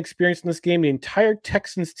his inexperience in this game. The entire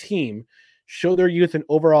Texans team showed their youth and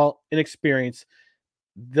overall inexperience.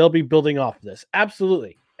 They'll be building off of this.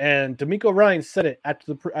 Absolutely. And D'Amico Ryan said it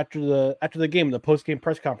after the game, the post-game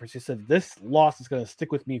press conference. He said, this loss is going to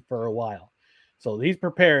stick with me for a while. So he's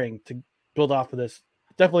preparing to build off of this.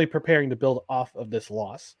 Definitely preparing to build off of this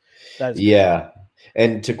loss. Yeah.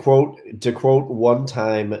 And to quote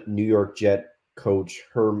one-time New York Jet coach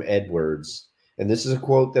Herm Edwards, and this is a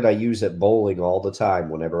quote that I use at bowling all the time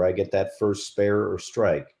whenever I get that first spare or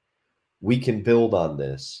strike, we can build on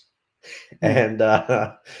this. And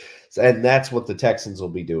that's what the Texans will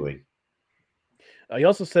be doing. He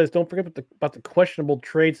also says, don't forget about the questionable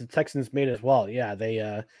trades the Texans made as well. Yeah,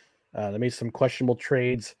 they made some questionable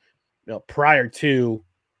trades prior to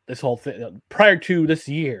this whole thing. Prior to this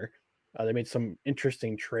year, they made some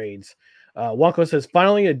interesting trades. Wonko says,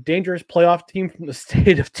 finally a dangerous playoff team from the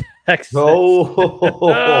state of Texas.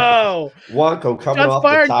 Oh, Wonko coming off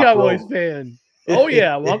fired, the top Cowboys rope. Fan. Oh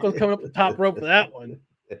yeah, Wonko's coming up the top rope for that one.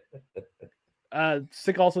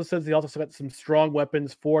 Sick also says he also got some strong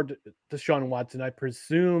weapons for Deshaun Watson. I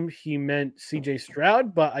presume he meant CJ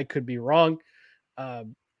Stroud, but I could be wrong.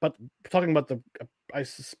 But talking about I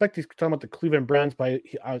suspect he's talking about the Cleveland Browns.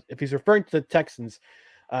 If he's referring to the Texans,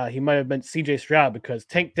 he might have meant CJ Stroud because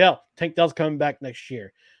Tank Dell's coming back next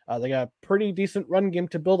year. They got a pretty decent run game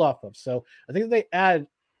to build off of. So I think they add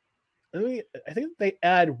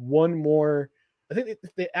one more. I think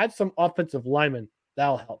if they add some offensive linemen,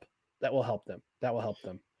 that'll help. That will help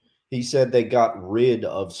them. He said they got rid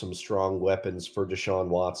of some strong weapons for Deshaun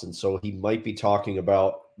Watson, so he might be talking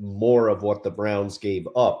about more of what the Browns gave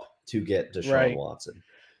up to get Deshaun Watson.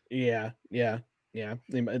 Yeah.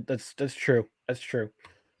 That's true. That's true.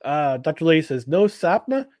 Dr. Lee says, no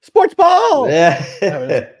Sapna? Sports ball!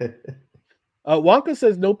 Wonka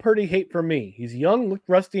says, no Purdy hate for me. He's young, looked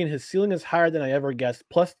rusty, and his ceiling is higher than I ever guessed.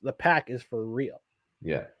 Plus, the pack is for real.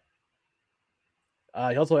 Yeah.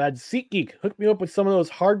 He also adds, SeatGeek, hook me up with some of those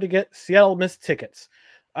hard-to-get Seattle Mist tickets.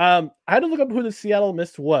 I had to look up who the Seattle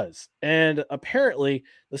Mist was, and apparently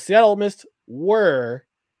the Seattle Mist were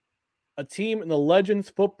a team in the Legends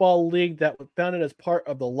Football League that was founded as part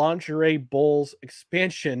of the Lingerie Bowls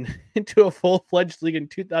expansion into a full-fledged league in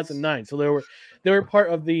 2009. So they were part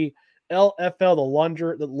of the LFL,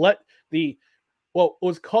 it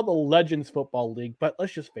was called the Legends Football League, but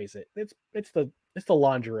let's just face it, it's the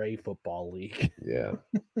Lingerie Football League. Yeah.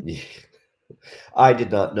 I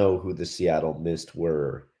did not know who the Seattle Mist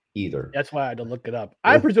were either. That's why I had to look it up.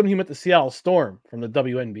 I presume he meant the Seattle Storm from the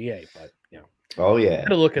WNBA, but Oh yeah. I had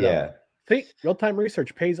to look it up. See, real-time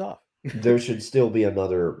research pays off. There should still be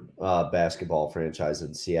another basketball franchise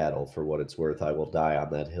in Seattle. For what it's worth, I will die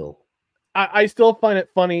on that hill. I still find it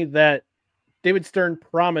funny that David Stern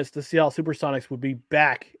promised the Seattle Supersonics would be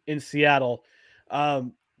back in Seattle.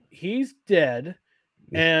 He's dead,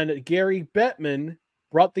 and Gary Bettman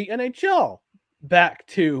brought the NHL back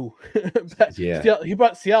to he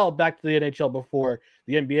brought Seattle back to the NHL before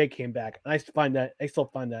the NBA came back. And I still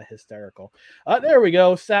find that hysterical. There we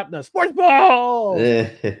go. Sapna Sports Ball.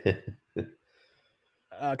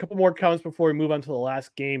 A couple more comments before we move on to the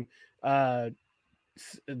last game.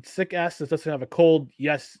 Sick asks, does he have a cold?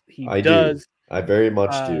 Yes, he does. I very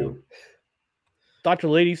much do. Dr.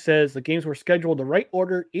 Lady says the games were scheduled in the right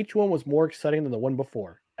order. Each one was more exciting than the one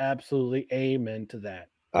before. Absolutely. Amen to that.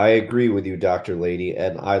 I agree with you, Dr. Lady,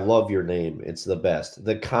 and I love your name. It's the best.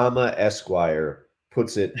 The comma Esquire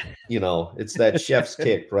puts it, it's that chef's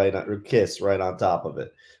kiss right on top of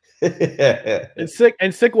it. and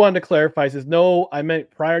Sick wanted to clarify, says, no, I meant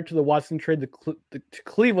prior to the Watson trade to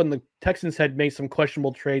Cleveland, the Texans had made some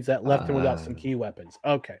questionable trades that left him without some key weapons.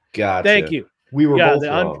 Okay. Gotcha. Thank you. We were both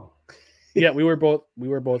wrong. Yeah, we were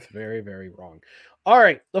both very, very wrong. All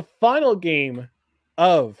right. The final game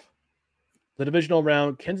of the divisional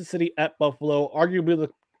round, Kansas City at Buffalo, arguably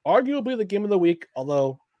the game of the week,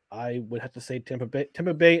 although I would have to say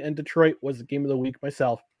Tampa Bay and Detroit was the game of the week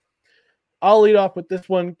myself. I'll lead off with this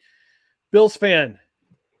one. Bills fan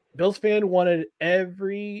wanted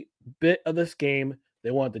every bit of this game.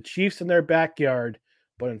 They wanted the Chiefs in their backyard,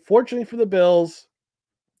 but unfortunately for the Bills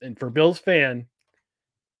and for Bills fan,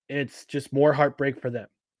 it's just more heartbreak for them.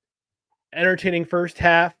 Entertaining first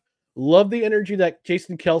half. Love the energy that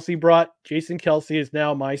Jason Kelce brought. Jason Kelce is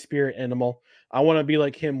now my spirit animal. I want to be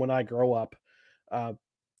like him when I grow up.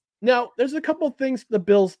 Now, there's a couple of things the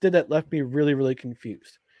Bills did that left me really, really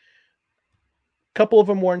confused. A couple of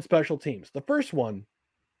them were in special teams. The first one,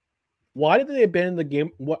 why did they abandon the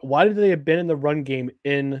game? Why did they abandon the run game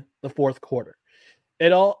in the fourth quarter?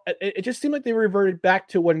 It just seemed like they reverted back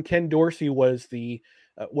to when Ken Dorsey was the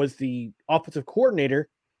offensive coordinator,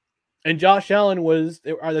 And Josh Allen was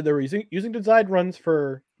either they were using design runs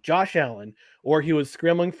for Josh Allen, or he was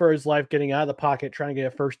scrambling for his life, getting out of the pocket, trying to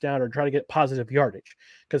get a first down or trying to get positive yardage.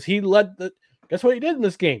 Because he led the guess what he did in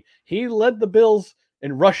this game? He led the Bills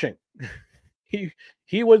in rushing.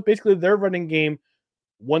 he was basically their running game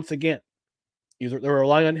once again. They were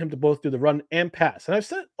relying on him to both do the run and pass. And I've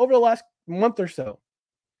said over the last month or so,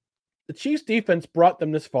 the Chiefs defense brought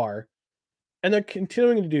them this far, and they're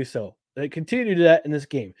continuing to do so. They continue to do that in this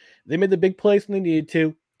game. They made the big plays when they needed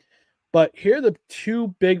to, but here are the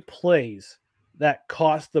two big plays that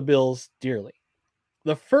cost the Bills dearly.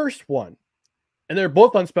 The first one, and they're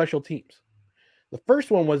both on special teams. The first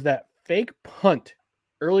one was that fake punt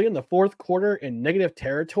early in the fourth quarter in negative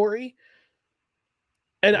territory.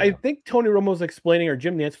 And I think Tony Romo was explaining, or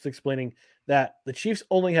Jim Nantz was explaining, that the Chiefs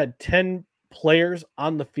only had 10 players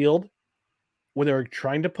on the field when they were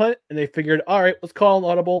trying to punt, and they figured, all right, let's call an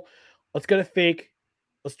audible. Let's get a fake.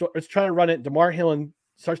 Let's try to run it. DeMar Hamlin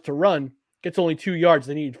starts to run, gets only 2 yards.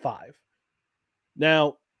 They needed 5.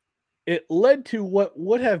 Now, it led to what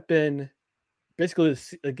would have been basically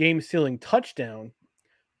a game-sealing touchdown,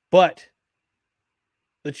 but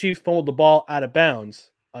the Chiefs fumbled the ball out of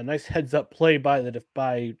bounds. A nice heads-up play by the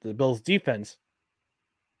Bills defense,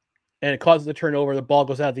 and it causes the turnover. The ball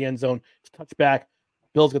goes out of the end zone. It's touchback.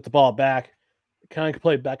 Bills get the ball back. Kind of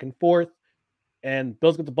play back and forth, and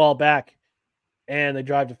Bills get the ball back, and they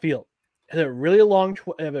drive the field. They have a really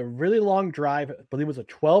long drive. I believe it was a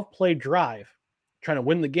 12-play drive, trying to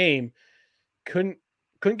win the game. Couldn't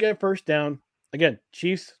get a first down. Again,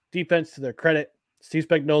 Chiefs defense, to their credit, Steve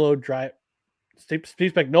Spagnuolo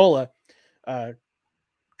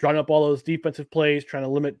drawing up all those defensive plays, trying to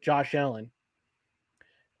limit Josh Allen.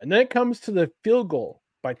 And then it comes to the field goal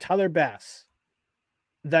by Tyler Bass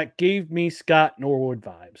that gave me Scott Norwood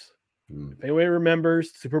vibes. If anybody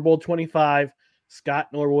remembers Super Bowl 25, Scott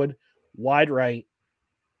Norwood, wide right,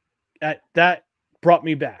 that brought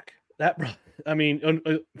me back. On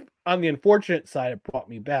the unfortunate side, it brought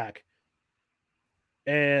me back.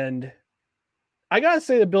 And I got to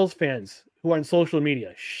say, the Bills fans who are on social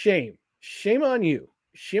media, shame on you.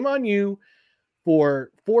 Shame on you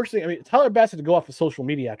for forcing. Tyler Bass had to go off of social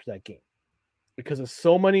media after that game because of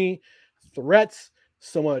so many threats,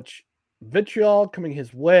 so much vitriol coming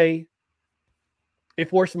his way. It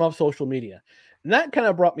forced him off social media. And that kind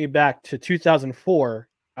of brought me back to 2004.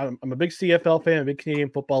 I'm a big CFL fan, a big Canadian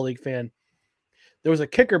Football League fan. There was a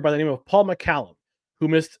kicker by the name of Paul McCallum who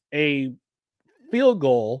missed a field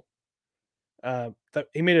goal.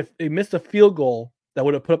 He missed a field goal that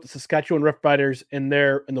would have put up the Saskatchewan Roughriders in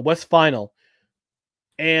the West Final.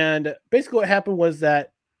 And basically what happened was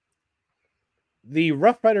that the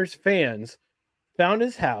Roughriders fans found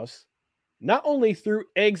his house, not only threw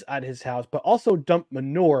eggs at his house, but also dumped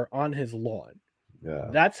manure on his lawn. Yeah.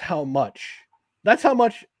 That's how much they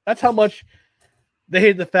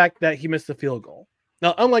hated the fact that he missed the field goal.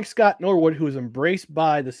 Now, unlike Scott Norwood, who was embraced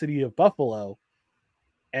by the city of Buffalo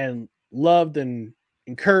and loved and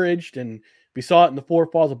encouraged, and we saw it in the Four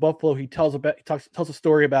Falls of Buffalo. He tells a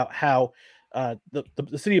story about how the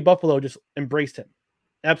city of Buffalo just embraced him,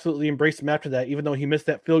 absolutely embraced him after that. Even though he missed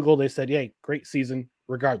that field goal, they said, "Hey, great season.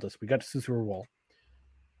 Regardless, we got to the Super Bowl."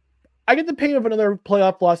 I get the pain of another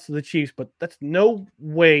playoff loss to the Chiefs, but that's no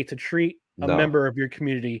way to treat a member of your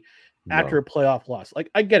community after a playoff loss. Like,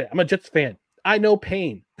 I get it. I'm a Jets fan. I know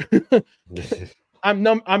pain. I'm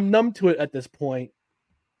numb to it at this point.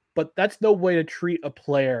 But that's no way to treat a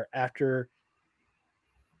player after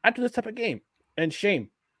this type of game. And shame.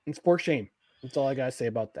 It's for shame. That's all I gotta say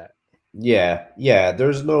about that. Yeah.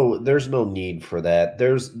 There's no need for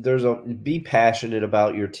that. Be passionate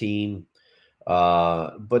about your team,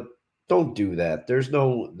 but don't do that. There's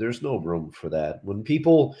no room for that. When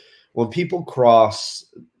people cross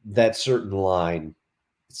that certain line,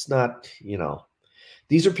 it's not,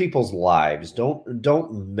 these are people's lives.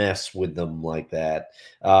 Don't mess with them like that.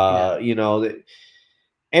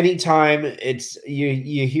 Anytime it's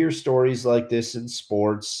you hear stories like this in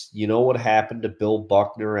sports, you know what happened to Bill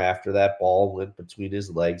Buckner after that ball went between his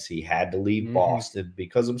legs. He had to leave Boston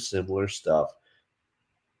because of similar stuff.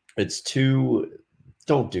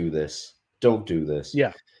 Don't do this. Don't do this.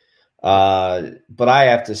 Yeah. But I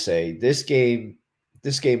have to say, this game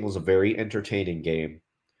was a very entertaining game.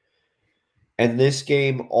 And this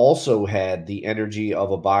game also had the energy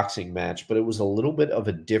of a boxing match, but it was a little bit of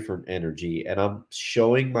a different energy. And I'm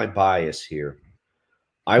showing my bias here.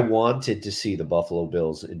 I wanted to see the Buffalo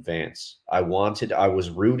Bills advance. I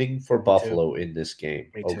was rooting for Buffalo in this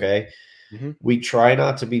game. Okay. Mm-hmm. We try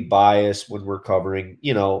not to be biased when we're covering,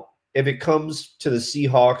 if it comes to the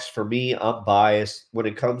Seahawks, for me, I'm biased. When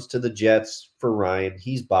it comes to the Jets, for Ryan,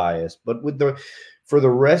 he's biased. But for the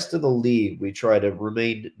rest of the league, we try to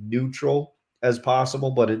remain neutral as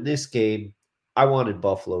possible. But in this game, I wanted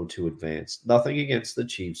Buffalo to advance. Nothing against the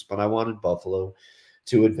Chiefs, but I wanted Buffalo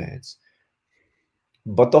to advance.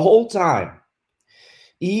 But the whole time,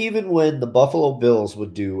 even when the Buffalo Bills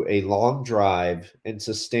would do a long drive and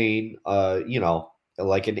sustain,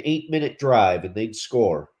 like an 8-minute drive and they'd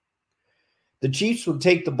score, the Chiefs would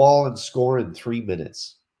take the ball and score in 3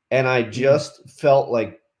 minutes. And I just felt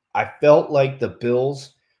like the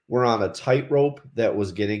Bills were on a tightrope that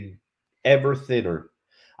was getting ever thinner.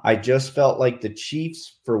 I just felt like the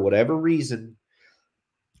Chiefs, for whatever reason,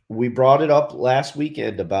 we brought it up last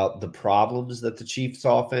weekend about the problems that the Chiefs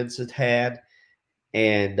offense had.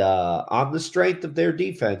 And on the strength of their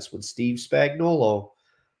defense with Steve Spagnuolo,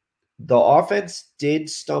 the offense did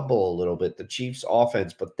stumble a little bit, the Chiefs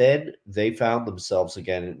offense, but then they found themselves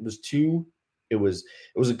again. It was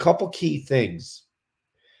a couple key things.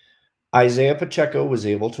 Isaiah Pacheco was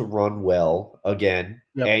able to run well again,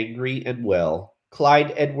 angry and well.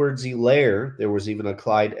 Clyde Edwards-Helaire, there was even a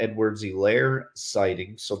Clyde Edwards-Helaire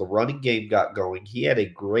sighting, so the running game got going. He had a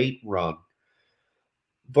great run.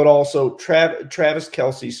 But also, Travis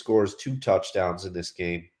Kelce scores 2 touchdowns in this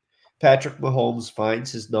game. Patrick Mahomes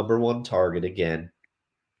finds his number 1 target again.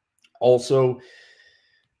 Also,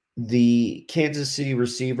 the Kansas City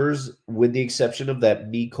receivers, with the exception of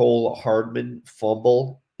that Mecole Hardman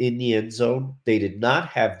fumble in the end zone, they did not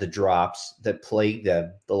have the drops that plagued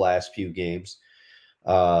them the last few games.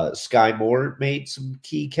 Sky Moore made some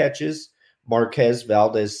key catches. Marquez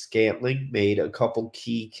Valdez-Scantling made a couple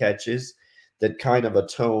key catches that kind of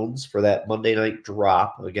atones for that Monday night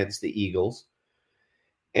drop against the Eagles.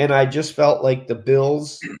 And I just felt like the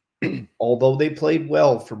Bills, although they played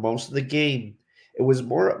well for most of the game, it was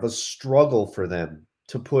more of a struggle for them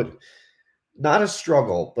to put, not a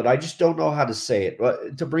struggle, but I just don't know how to say it.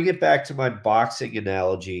 But to bring it back to my boxing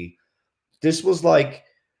analogy, this was like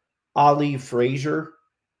Ali Frazier,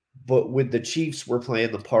 but with the Chiefs were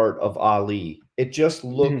playing the part of Ali. It just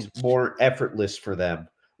looked more effortless for them.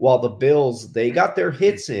 While the Bills, they got their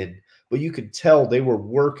hits in, but you could tell they were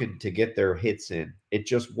working to get their hits in. It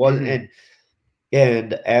just wasn't.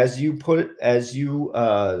 And as you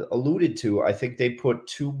alluded to, I think they put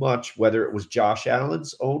too much, whether it was Josh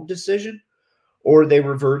Allen's own decision or they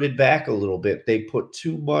reverted back a little bit. They put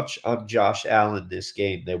too much on Josh Allen this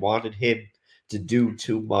game. They wanted him to do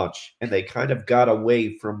too much, and they kind of got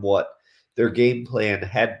away from what their game plan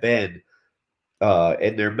had been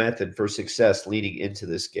and their method for success leading into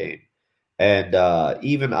this game. And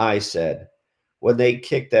even I said, when they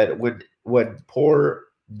kicked that, when poor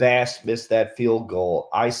Bass missed that field goal,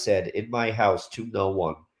 I said in my house to no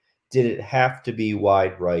one, did it have to be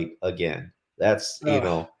wide right again? That's,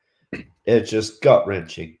 it's just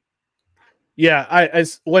gut-wrenching. Yeah,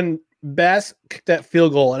 when Bass kicked that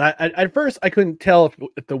field goal, and I at first I couldn't tell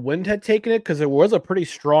if the wind had taken it, because there was a pretty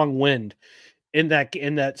strong wind in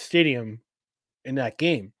that stadium in that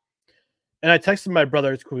game. And I texted my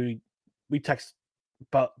brothers, we text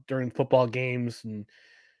about during football games, and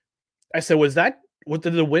I said,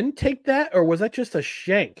 did the wind take that, or was that just a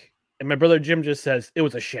shank? And my brother Jim just says it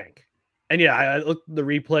was a shank. And yeah, I looked at the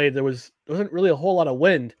replay, there wasn't really a whole lot of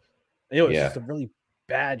wind. And it was just a really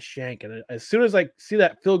bad shank. And as soon as I see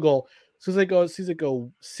that field goal, as soon as I sees it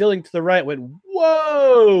go sailing to the right, I went,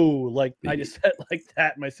 whoa! Like I just said like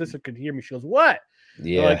that. My sister could hear me. She goes, what?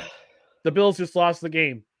 Yeah. Like, the Bills just lost the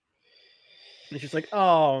game. And she's like,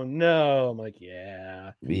 oh no. I'm like,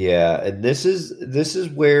 yeah. Yeah. And this is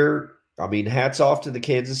where, I mean, hats off to the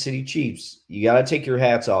Kansas City Chiefs. You got to take your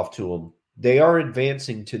hats off to them. They are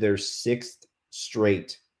advancing to their 6th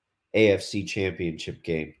straight AFC Championship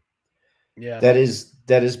game. Yeah. That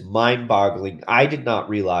is mind-boggling. I did not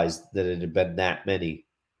realize that it had been that many.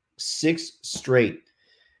 6 straight.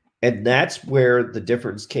 And that's where the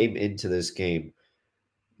difference came into this game.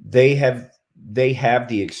 They have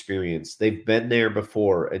the experience. They've been there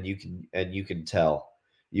before, and you can tell.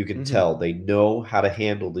 You can tell they know how to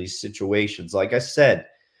handle these situations. Like I said,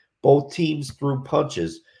 both teams threw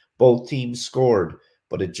punches, both teams scored,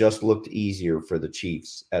 but it just looked easier for the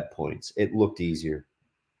Chiefs at points. It looked easier.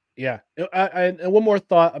 Yeah. And one more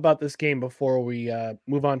thought about this game before we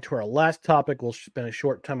move on to our last topic. We'll spend a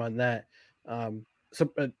short time on that. And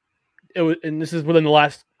this is within the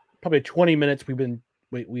last probably 20 minutes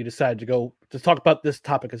we decided to go to talk about this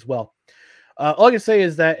topic as well. All I can say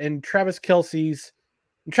is that in Travis Kelce's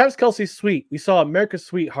suite, we saw America's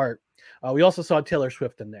Sweetheart. We also saw Taylor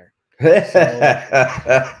Swift in there.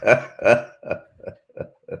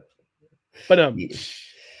 But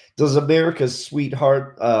the Does America's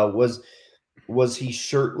sweetheart was he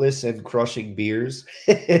shirtless and crushing beers?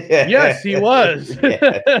 Yes, he was.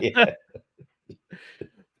 Yeah.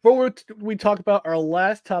 Before we talk about our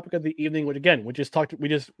last topic of the evening, which again, we just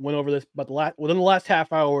went over this, but within the last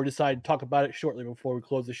half hour, we decided to talk about it shortly before we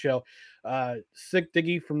close the show. Sick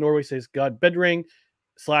Diggy from Norway says, God Bedring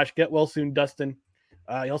 / get well soon, Dustin.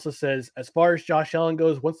 He also says, as far as Josh Allen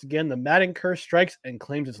goes, once again, the Madden curse strikes and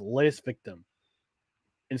claims its latest victim.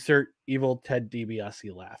 Insert evil Ted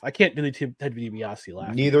DiBiase laugh. I can't do the Ted DiBiase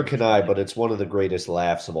laugh. Neither can I, but it's one of the greatest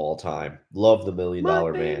laughs of all time. Love the $1 Million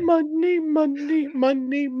Man. Money, money,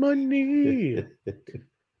 money, money.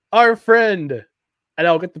 Our friend, and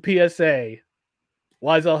I'll get the PSA.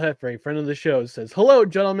 Wise El Jefe, friend of the show, says, hello,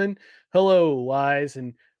 gentlemen. Hello, Wise.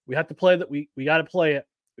 And we have to play that. We got to play it.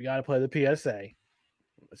 We got to play the PSA.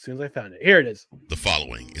 As soon as I found it. Here it is. The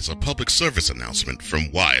following is a public service announcement from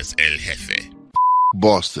Wise El Jefe.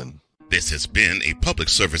 Boston. This has been a public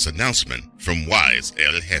service announcement from Wise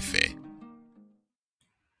El Jefe.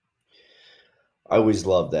 I always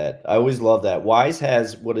love that. Wise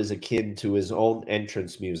has what is akin to his own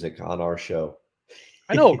entrance music on our show.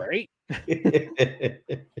 I know, right?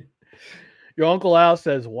 Your Uncle Al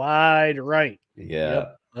says wide right. Yeah.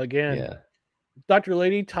 Yep, again. Yeah. Dr.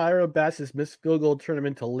 Lady Tyra Bass's missed field goal turned him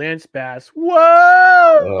into Lance Bass. Whoa!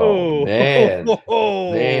 Oh, man.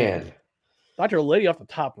 Oh. Man. Dr. Lady off the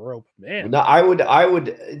top rope, man. No, I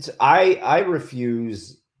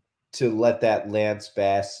refuse to let that Lance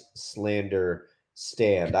Bass slander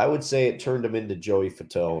stand. I would say it turned him into Joey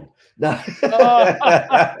Fatone.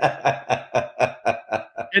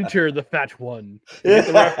 Enter the fat one.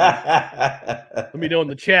 Let me know in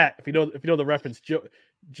the chat if you know the reference.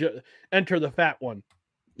 Enter the fat one.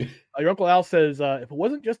 Your Uncle Al says, if it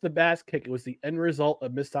wasn't just the Bass kick, it was the end result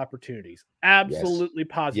of missed opportunities. Absolutely,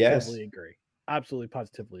 positively agree. Absolutely,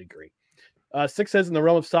 positively agree. Six says, in the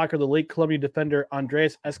realm of soccer, the late Colombian defender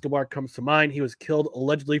Andres Escobar comes to mind. He was killed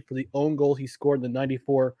allegedly for the own goal he scored in the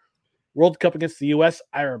 '94 World Cup against the U.S.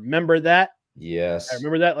 I remember that. Yes. I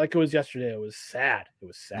remember that like it was yesterday. It was sad.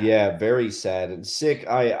 Yeah, very sad. And Sick,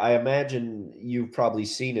 I imagine you've probably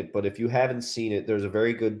seen it, but if you haven't seen it, there's a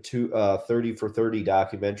very good 30 for 30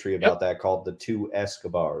 documentary about that called The Two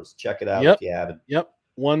Escobars. Check it out if you haven't. Yep.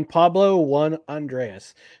 One Pablo, one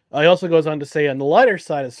Andreas. He also goes on to say, on the lighter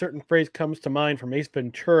side, a certain phrase comes to mind from Ace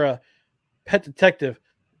Ventura, Pet Detective,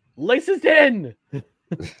 laces in!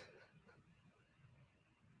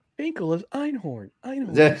 Finkel is Einhorn.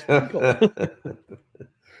 Einhorn is Finkel.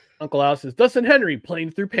 Uncle Al says, Dustin Henry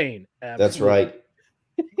playing through pain. Absolutely. That's right.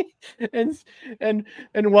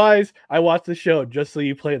 and Wise, I watched the show just so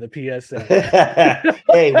you play the PSA.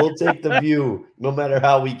 Hey, we'll take the view no matter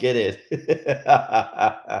how we get it.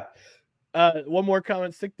 One more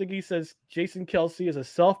comment. Sick Diggy says Jason Kelsey is a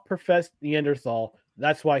self-professed Neanderthal.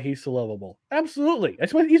 That's why he's so lovable. Absolutely.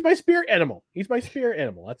 That's why he's my spirit animal. That's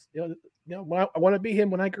I want to be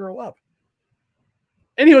him when I grow up.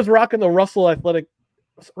 And he was rocking the Russell Athletic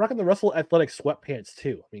sweatpants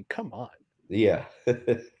too. I mean, come on. Yeah.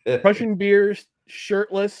 Crushing beers,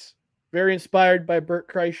 shirtless, very inspired by Bert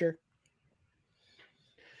Kreischer.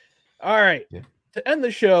 All right. Yeah. To end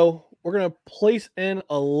the show, we're gonna place in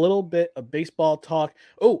a little bit of baseball talk.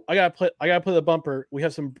 Oh, I gotta play the bumper. We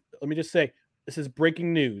have some. Let me just say, this is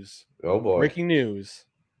breaking news. Oh boy. Breaking news.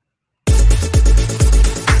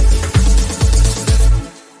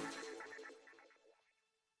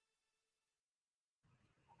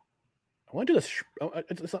 I want to do this.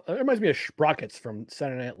 It reminds me of Sprockets from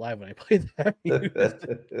Saturday Night Live when I played that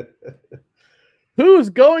music. Who's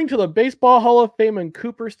going to the Baseball Hall of Fame in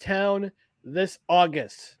Cooperstown this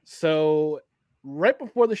August? So right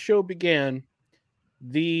before the show began,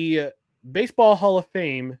 the Baseball Hall of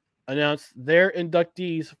Fame announced their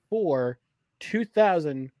inductees for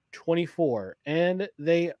 2024, and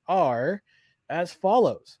they are as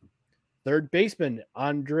follows. Third baseman,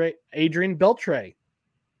 Adrian Beltre.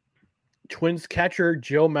 Twins catcher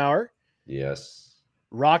Joe Mauer. Yes.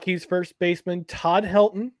 Rockies first baseman Todd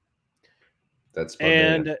Helton. That's my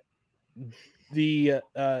man. They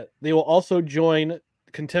will also join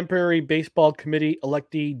Contemporary Baseball Committee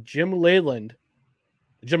electee Jim Leyland,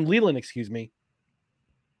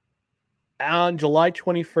 on July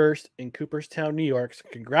 21st in Cooperstown, New York. So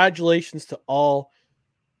congratulations to all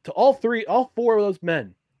four of those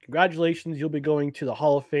men. Congratulations, you'll be going to the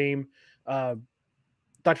Hall of Fame.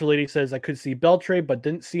 Dr. Lady says, I could see Beltre, but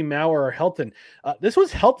didn't see Mauer or Helton. This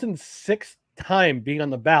was Helton's sixth time being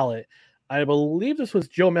on the ballot. I believe this was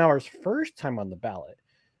Joe Mauer's first time on the ballot.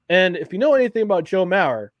 And if you know anything about Joe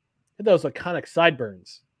Mauer, those iconic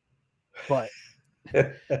sideburns. But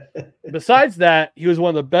Besides that, he was one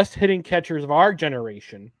of the best hitting catchers of our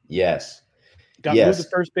generation. Yes. Got moved to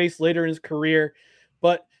first base later in his career.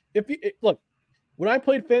 But look, when I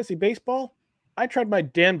played fantasy baseball, I tried my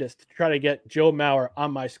damnedest to try to get Joe Mauer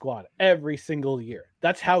on my squad every single year.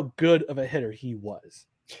 That's how good of a hitter he was.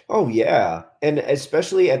 Oh, yeah. And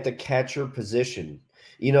especially at the catcher position.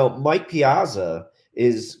 Mike Piazza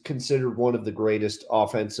is considered one of the greatest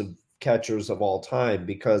offensive catchers of all time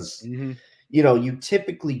because, you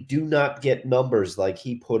typically do not get numbers like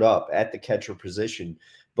he put up at the catcher position.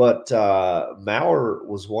 But Mauer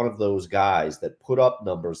was one of those guys that put up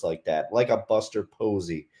numbers like that, like a Buster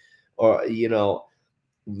Posey. Or,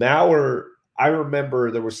 Mauer, I remember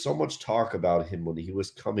there was so much talk about him when he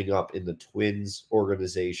was coming up in the Twins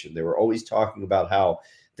organization. They were always talking about how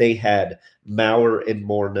they had Mauer and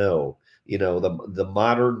Morneau, the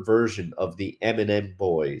modern version of the M&M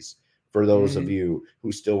boys, for those of you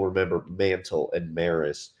who still remember Mantle and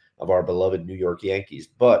Maris of our beloved New York Yankees.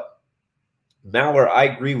 But Mauer, I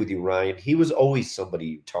agree with you, Ryan. He was always somebody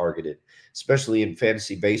you targeted, especially in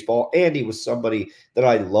fantasy baseball, and he was somebody that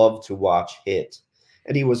I loved to watch hit.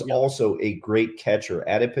 And he was also a great catcher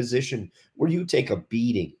at a position where you take a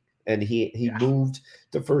beating. And he moved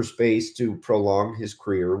to first base to prolong his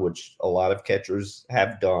career, which a lot of catchers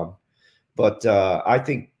have done. But I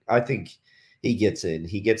think he gets in.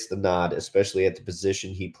 He gets the nod, especially at the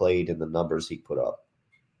position he played and the numbers he put up.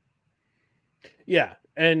 Yeah,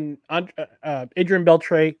 and Adrian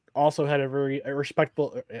Beltre also had a very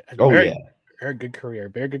respectable, very good career,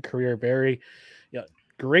 very good career, very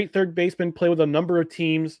great third baseman. Played with a number of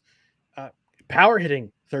teams, power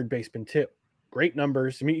hitting third baseman too. Great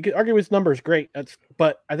numbers. I mean, you could argue his numbers great,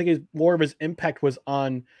 but I think more of his impact was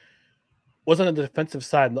on the defensive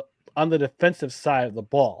side, on the defensive side of the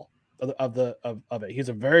ball of it. He's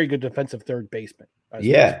a very good defensive third baseman. As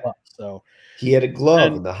well. So he had a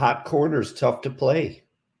glove, and the hot corner is tough to play.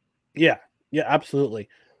 Yeah, absolutely.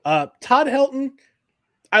 Todd Helton,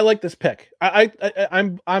 I like this pick.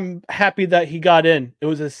 I'm happy that he got in. It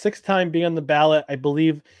was his sixth time being on the ballot. I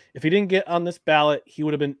believe if he didn't get on this ballot, he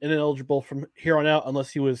would have been ineligible from here on out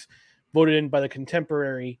unless he was voted in by the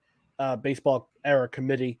contemporary baseball era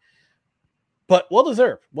committee. But well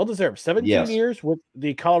deserved. 17 years with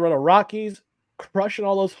the Colorado Rockies, crushing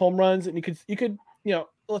all those home runs, and you could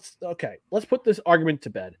let's put this argument to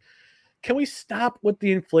bed. Can we stop with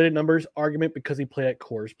the inflated numbers argument because he played at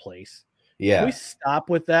Coors Place? Yeah. Can we stop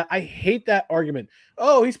with that? I hate that argument.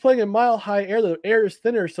 Oh, he's playing in mile high air. The air is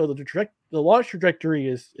thinner, so the launch trajectory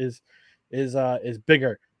is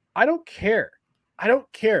bigger. I don't care.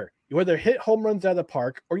 You either hit home runs out of the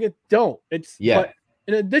park or you don't. But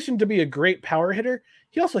in addition to be a great power hitter,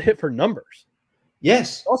 he also hit for numbers.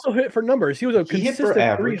 Yes. Also hit for numbers. He was a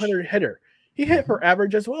consistent 300 hitter. He hit for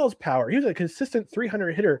average as well as power. He was a consistent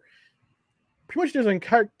 300 hitter pretty much his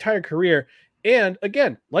entire career. And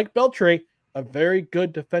again, like Beltre, a very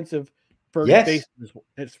good defensive first base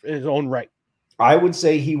in his own right. I would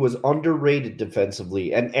say he was underrated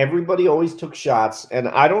defensively, and everybody always took shots. And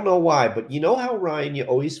I don't know why, but you know how, Ryan, you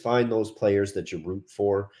always find those players that you root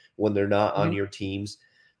for when they're not on your teams?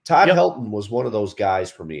 Todd Helton was one of those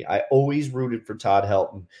guys for me. I always rooted for Todd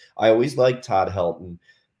Helton. I always liked Todd Helton.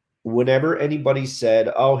 Whenever anybody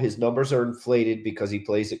said, oh, his numbers are inflated because he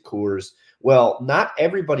plays at Coors, well, not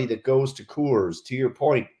everybody that goes to Coors, to your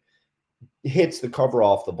point, hits the cover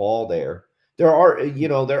off the ball there. There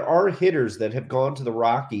are hitters that have gone to the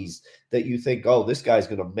Rockies that you think, oh, this guy's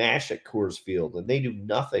going to mash at Coors Field, and they do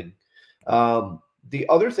nothing. The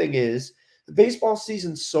other thing is the baseball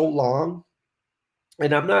season's so long,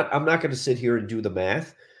 and I'm not going to sit here and do the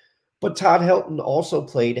math, but Todd Helton also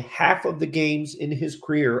played half of the games in his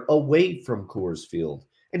career away from Coors Field,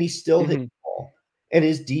 and he still hit the ball. And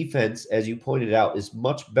his defense, as you pointed out, is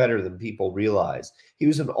much better than people realize. He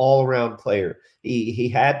was an all-around player. He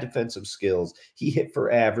had defensive skills. He hit for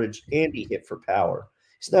average, and he hit for power.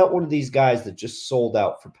 He's not one of these guys that just sold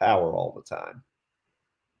out for power all the time.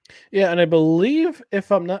 Yeah, and I believe, if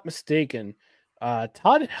I'm not mistaken,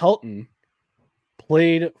 Todd Helton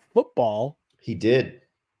played football. He did.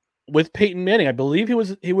 With Peyton Manning. I believe he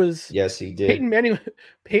was Yes, he did.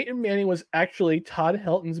 Peyton Manning was actually Todd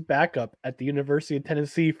Helton's backup at the University of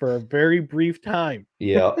Tennessee for a very brief time.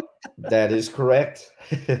 Yeah, that is correct.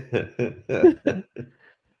 And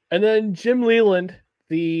then Jim Leland,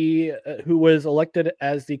 who was elected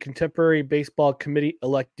as the Contemporary Baseball Committee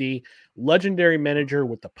electee, legendary manager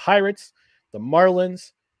with the Pirates, the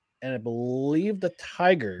Marlins, and I believe the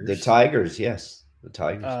Tigers. The Tigers, yes. The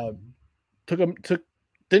Tigers.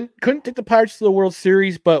 Couldn't take the Pirates to the World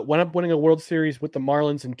Series, but went up winning a World Series with the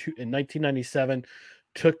Marlins in 1997.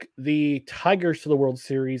 took the Tigers to the World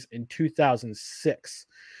Series in 2006.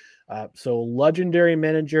 So legendary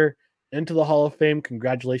manager into the Hall of Fame.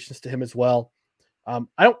 Congratulations to him as well. I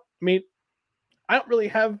don't really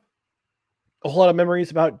have a whole lot of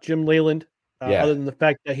memories about Jim Leyland, other than the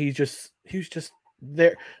fact that he was just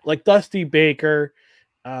there, like Dusty Baker.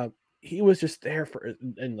 He was just there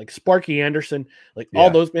and like Sparky Anderson, like all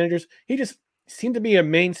those managers. He just seemed to be a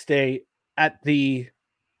mainstay in the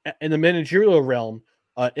managerial realm.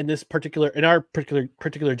 In our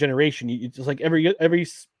particular generation, it's just like every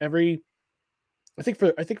I think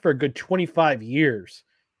for a good 25 years,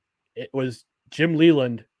 it was Jim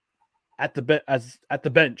Leyland at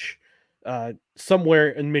the bench somewhere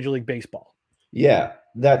in Major League Baseball. Yeah,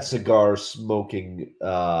 that cigar smoking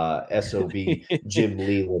SOB Jim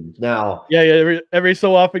Leyland. Now, every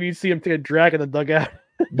so often you see him take a drag in the dugout.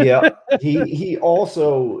 Yeah, he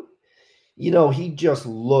also, he just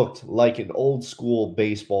looked like an old school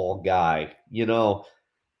baseball guy.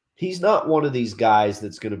 He's not one of these guys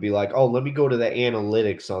that's going to be like, oh, let me go to the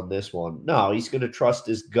analytics on this one. No, he's going to trust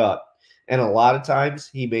his gut. And a lot of times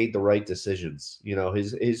he made the right decisions.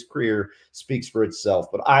 His career speaks for itself.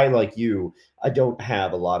 But I, like you, I don't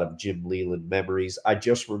have a lot of Jim Leyland memories. I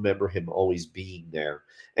just remember him always being there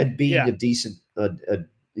and being a decent, a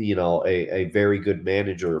very good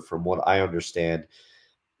manager from what I understand.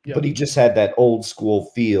 Yep. But he just had that old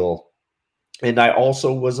school feel. And I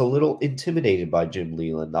also was a little intimidated by Jim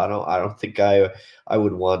Leyland. I don't think I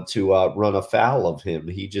would want to run afoul of him.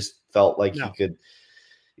 He just felt like he could,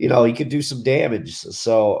 he could do some damage.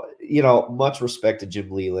 So, much respect to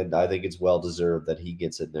Jim Leyland. I think it's well deserved that he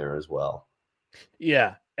gets in there as well.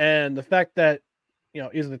 Yeah, and the fact that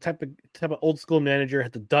he's the type of old school manager,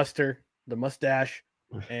 had the duster, the mustache,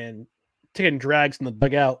 and taking drags in the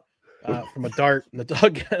dugout from a dart in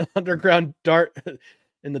the underground dart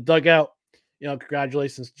in the dugout.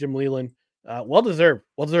 Congratulations, Jim Leyland. Well deserved.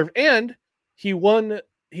 And he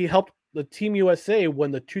helped the Team USA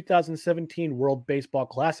win the 2017 World Baseball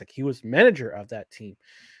Classic. He was manager of that team.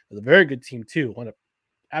 It was a very good team too. Wound up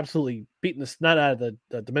absolutely beating the snot out of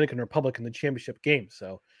the Dominican Republic in the championship game.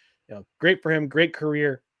 So, great for him. Great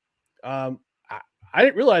career. I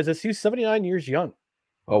didn't realize this. He's 79 years young.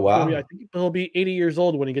 Oh, wow. I think he'll be 80 years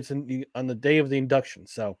old when he gets on the day of the induction.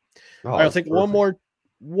 So, all right, I'll take perfect.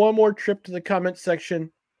 one more trip to the comment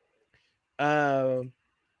section.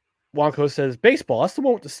 Wonko says, baseball, that's the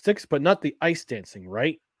one with the sticks, but not the ice dancing,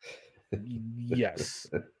 right? Yes.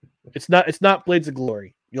 It's not Blades of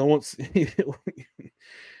Glory. You won't see you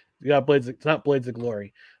got Blades. It's not Blades of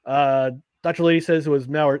Glory. Dr. Lady says it was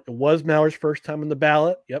Mauer's first time on the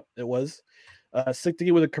ballot. Yep, it was. Sick to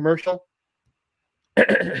get with a commercial.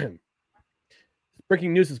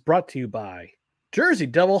 Breaking news is brought to you by Jersey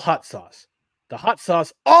Devil Hot Sauce. The hot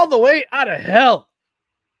sauce all the way out of hell.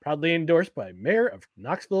 Proudly endorsed by Mayor of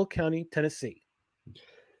Knoxville County, Tennessee.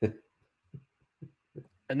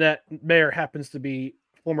 And that mayor happens to be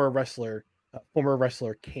former wrestler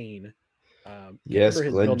Kane. Yes,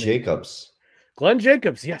 Glenn Jacobs. Glenn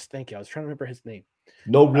Jacobs. Yes, thank you. I was trying to remember his name.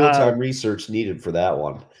 No real-time research needed for that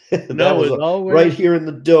one. That was right here in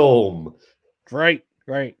the dome. Right.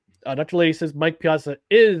 Dr. Lady says Mike Piazza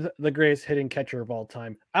is the greatest hitting catcher of all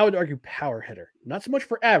time. I would argue power hitter. Not so much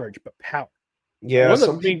for average, but power. Yeah,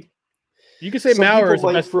 you could say Mauer is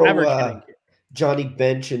the best average hitting. Johnny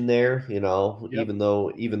Bench in there, even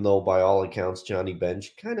though by all accounts Johnny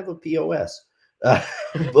Bench kind of a POS,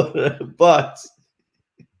 but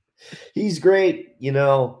he's great.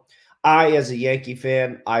 I, as a Yankee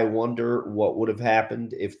fan, I wonder what would have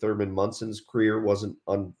happened if Thurman Munson's career wasn't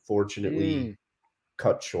unfortunately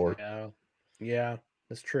cut short. Yeah,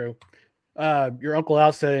 that's true. Your Uncle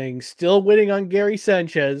Al saying still waiting on Gary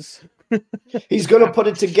Sanchez. He's going to put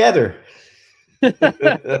it together in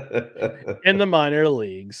the minor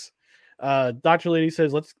leagues. Dr. Lady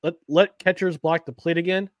says let catchers block the plate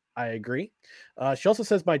again. I agree. She also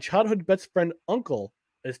says my childhood best friend uncle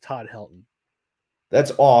is Todd Helton.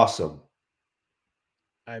 That's awesome.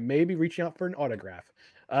 I may be reaching out for an autograph.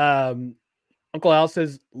 Uncle Al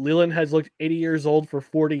says Leyland has looked 80 years old for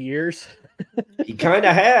 40 years. He kind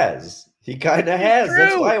of has.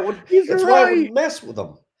 That's why I wouldn't mess with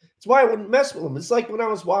him. It's like when I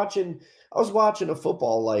was watching A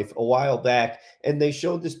Football Life a while back, and they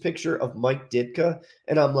showed this picture of Mike Ditka,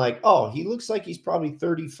 and I'm like, oh, he looks like he's probably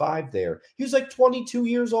 35 there. He was like 22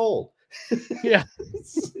 years old. Yeah.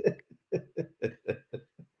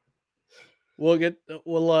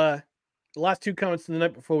 The last two comments of the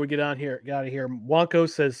night before we get out of here. Wonko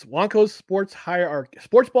says Wonko's sports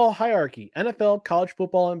ball hierarchy: NFL, college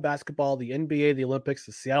football and basketball, the NBA, the Olympics,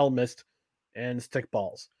 the Seattle Mist, and stick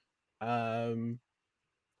balls.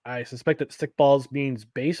 I suspect that stickballs means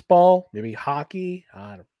baseball, maybe hockey.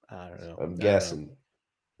 I don't know. I'm guessing.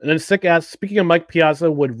 And then Sick asks, speaking of Mike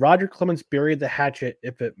Piazza, would Roger Clemens bury the hatchet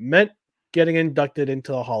if it meant getting inducted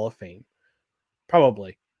into the Hall of Fame?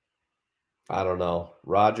 Probably. I don't know.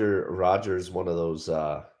 Roger's one of those.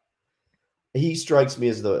 He strikes me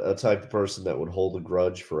as a type of person that would hold a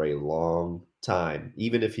grudge for a long time,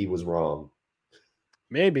 even if he was wrong.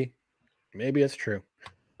 Maybe it's true.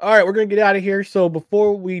 All right, we're going to get out of here. So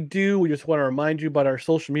before we do, we just want to remind you about our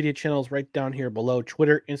social media channels right down here below: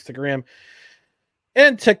 Twitter, Instagram,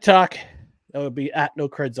 and TikTok. That would be at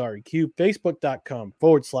NoCredsREQ,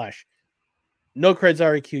 Facebook.com/NoCredsREQ,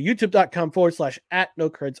 YouTube.com/at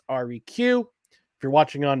NoCredsREQ. If you're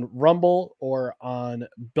watching on Rumble or on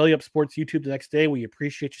Belly Up Sports YouTube the next day, we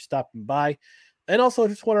appreciate you stopping by. And also, I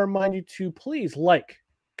just want to remind you to please like,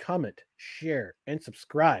 comment, share, and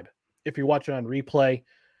subscribe if you're watching on replay.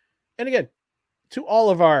 And again, to all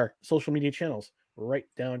of our social media channels right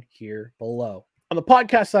down here below. On the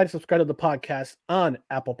podcast side, subscribe to the podcast on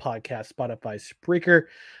Apple Podcasts, Spotify, Spreaker,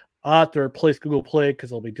 Third Place, Google Play, because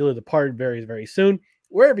they'll be dearly departed very, very soon.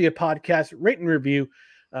 Wherever you podcast, rate and review,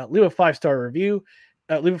 leave a 5-star review,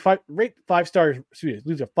 leave a 5-star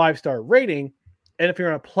rating. And if you're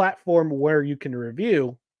on a platform where you can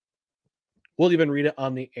review, we'll even read it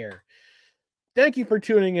on the air. Thank you for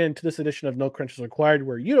tuning in to this edition of No Credentials Required,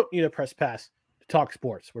 where you don't need a press pass to talk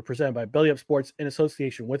sports. We're presented by Belly Up Sports in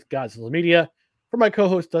association with Godzilla Media. For my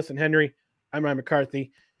co-host, Dustin Henry, I'm Ryan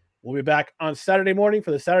McCarthy. We'll be back on Saturday morning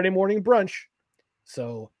for the Saturday morning brunch.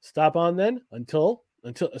 So stop on then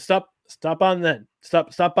stop by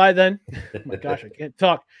then. Oh my gosh, I can't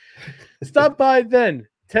talk. Stop by then,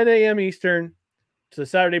 10 a.m. Eastern to the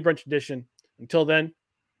Saturday brunch edition. Until then,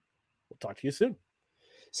 we'll talk to you soon.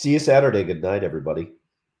 See you Saturday. Good night, everybody.